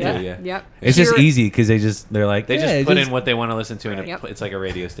 Pandora Yeah. too. Yeah, Yep. It's just She re- easy because they're like they just yeah, put in what they want to listen to, and Yep. it's like a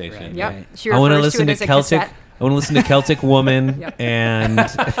radio station. Yep. Right. She I want to refers listen it to as a Celtic. cassette. I want to listen to Celtic Woman Yep. and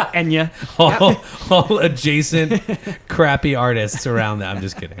Enya. all adjacent crappy artists around that. I'm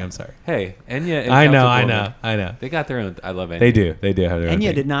just kidding. I'm sorry. Hey, Enya. And I know, Celtic I Woman, know. They got their own. I love Enya. They do have their own Enya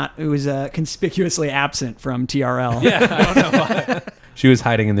thing. did not. It was conspicuously absent from TRL. Yeah, I don't know why. She was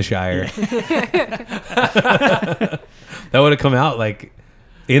hiding in the Shire. That would have come out like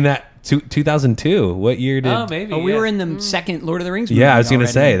in that 2002. What year did? Oh, maybe. Oh, we yeah. were in the second Lord of the Rings movie. Yeah, I was gonna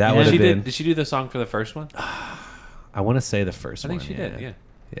already. say, that Yeah. would have She been. did she do the song for the first one? I want to say the first I one. think she did. Yeah.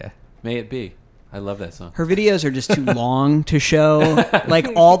 Yeah. May It Be. I love that song. Her videos are just too long to show. Like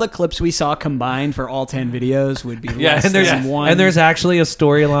all the clips we saw combined for all 10 videos would be less and there's- than one. And there's actually a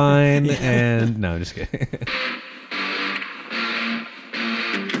storyline. And no, just kidding.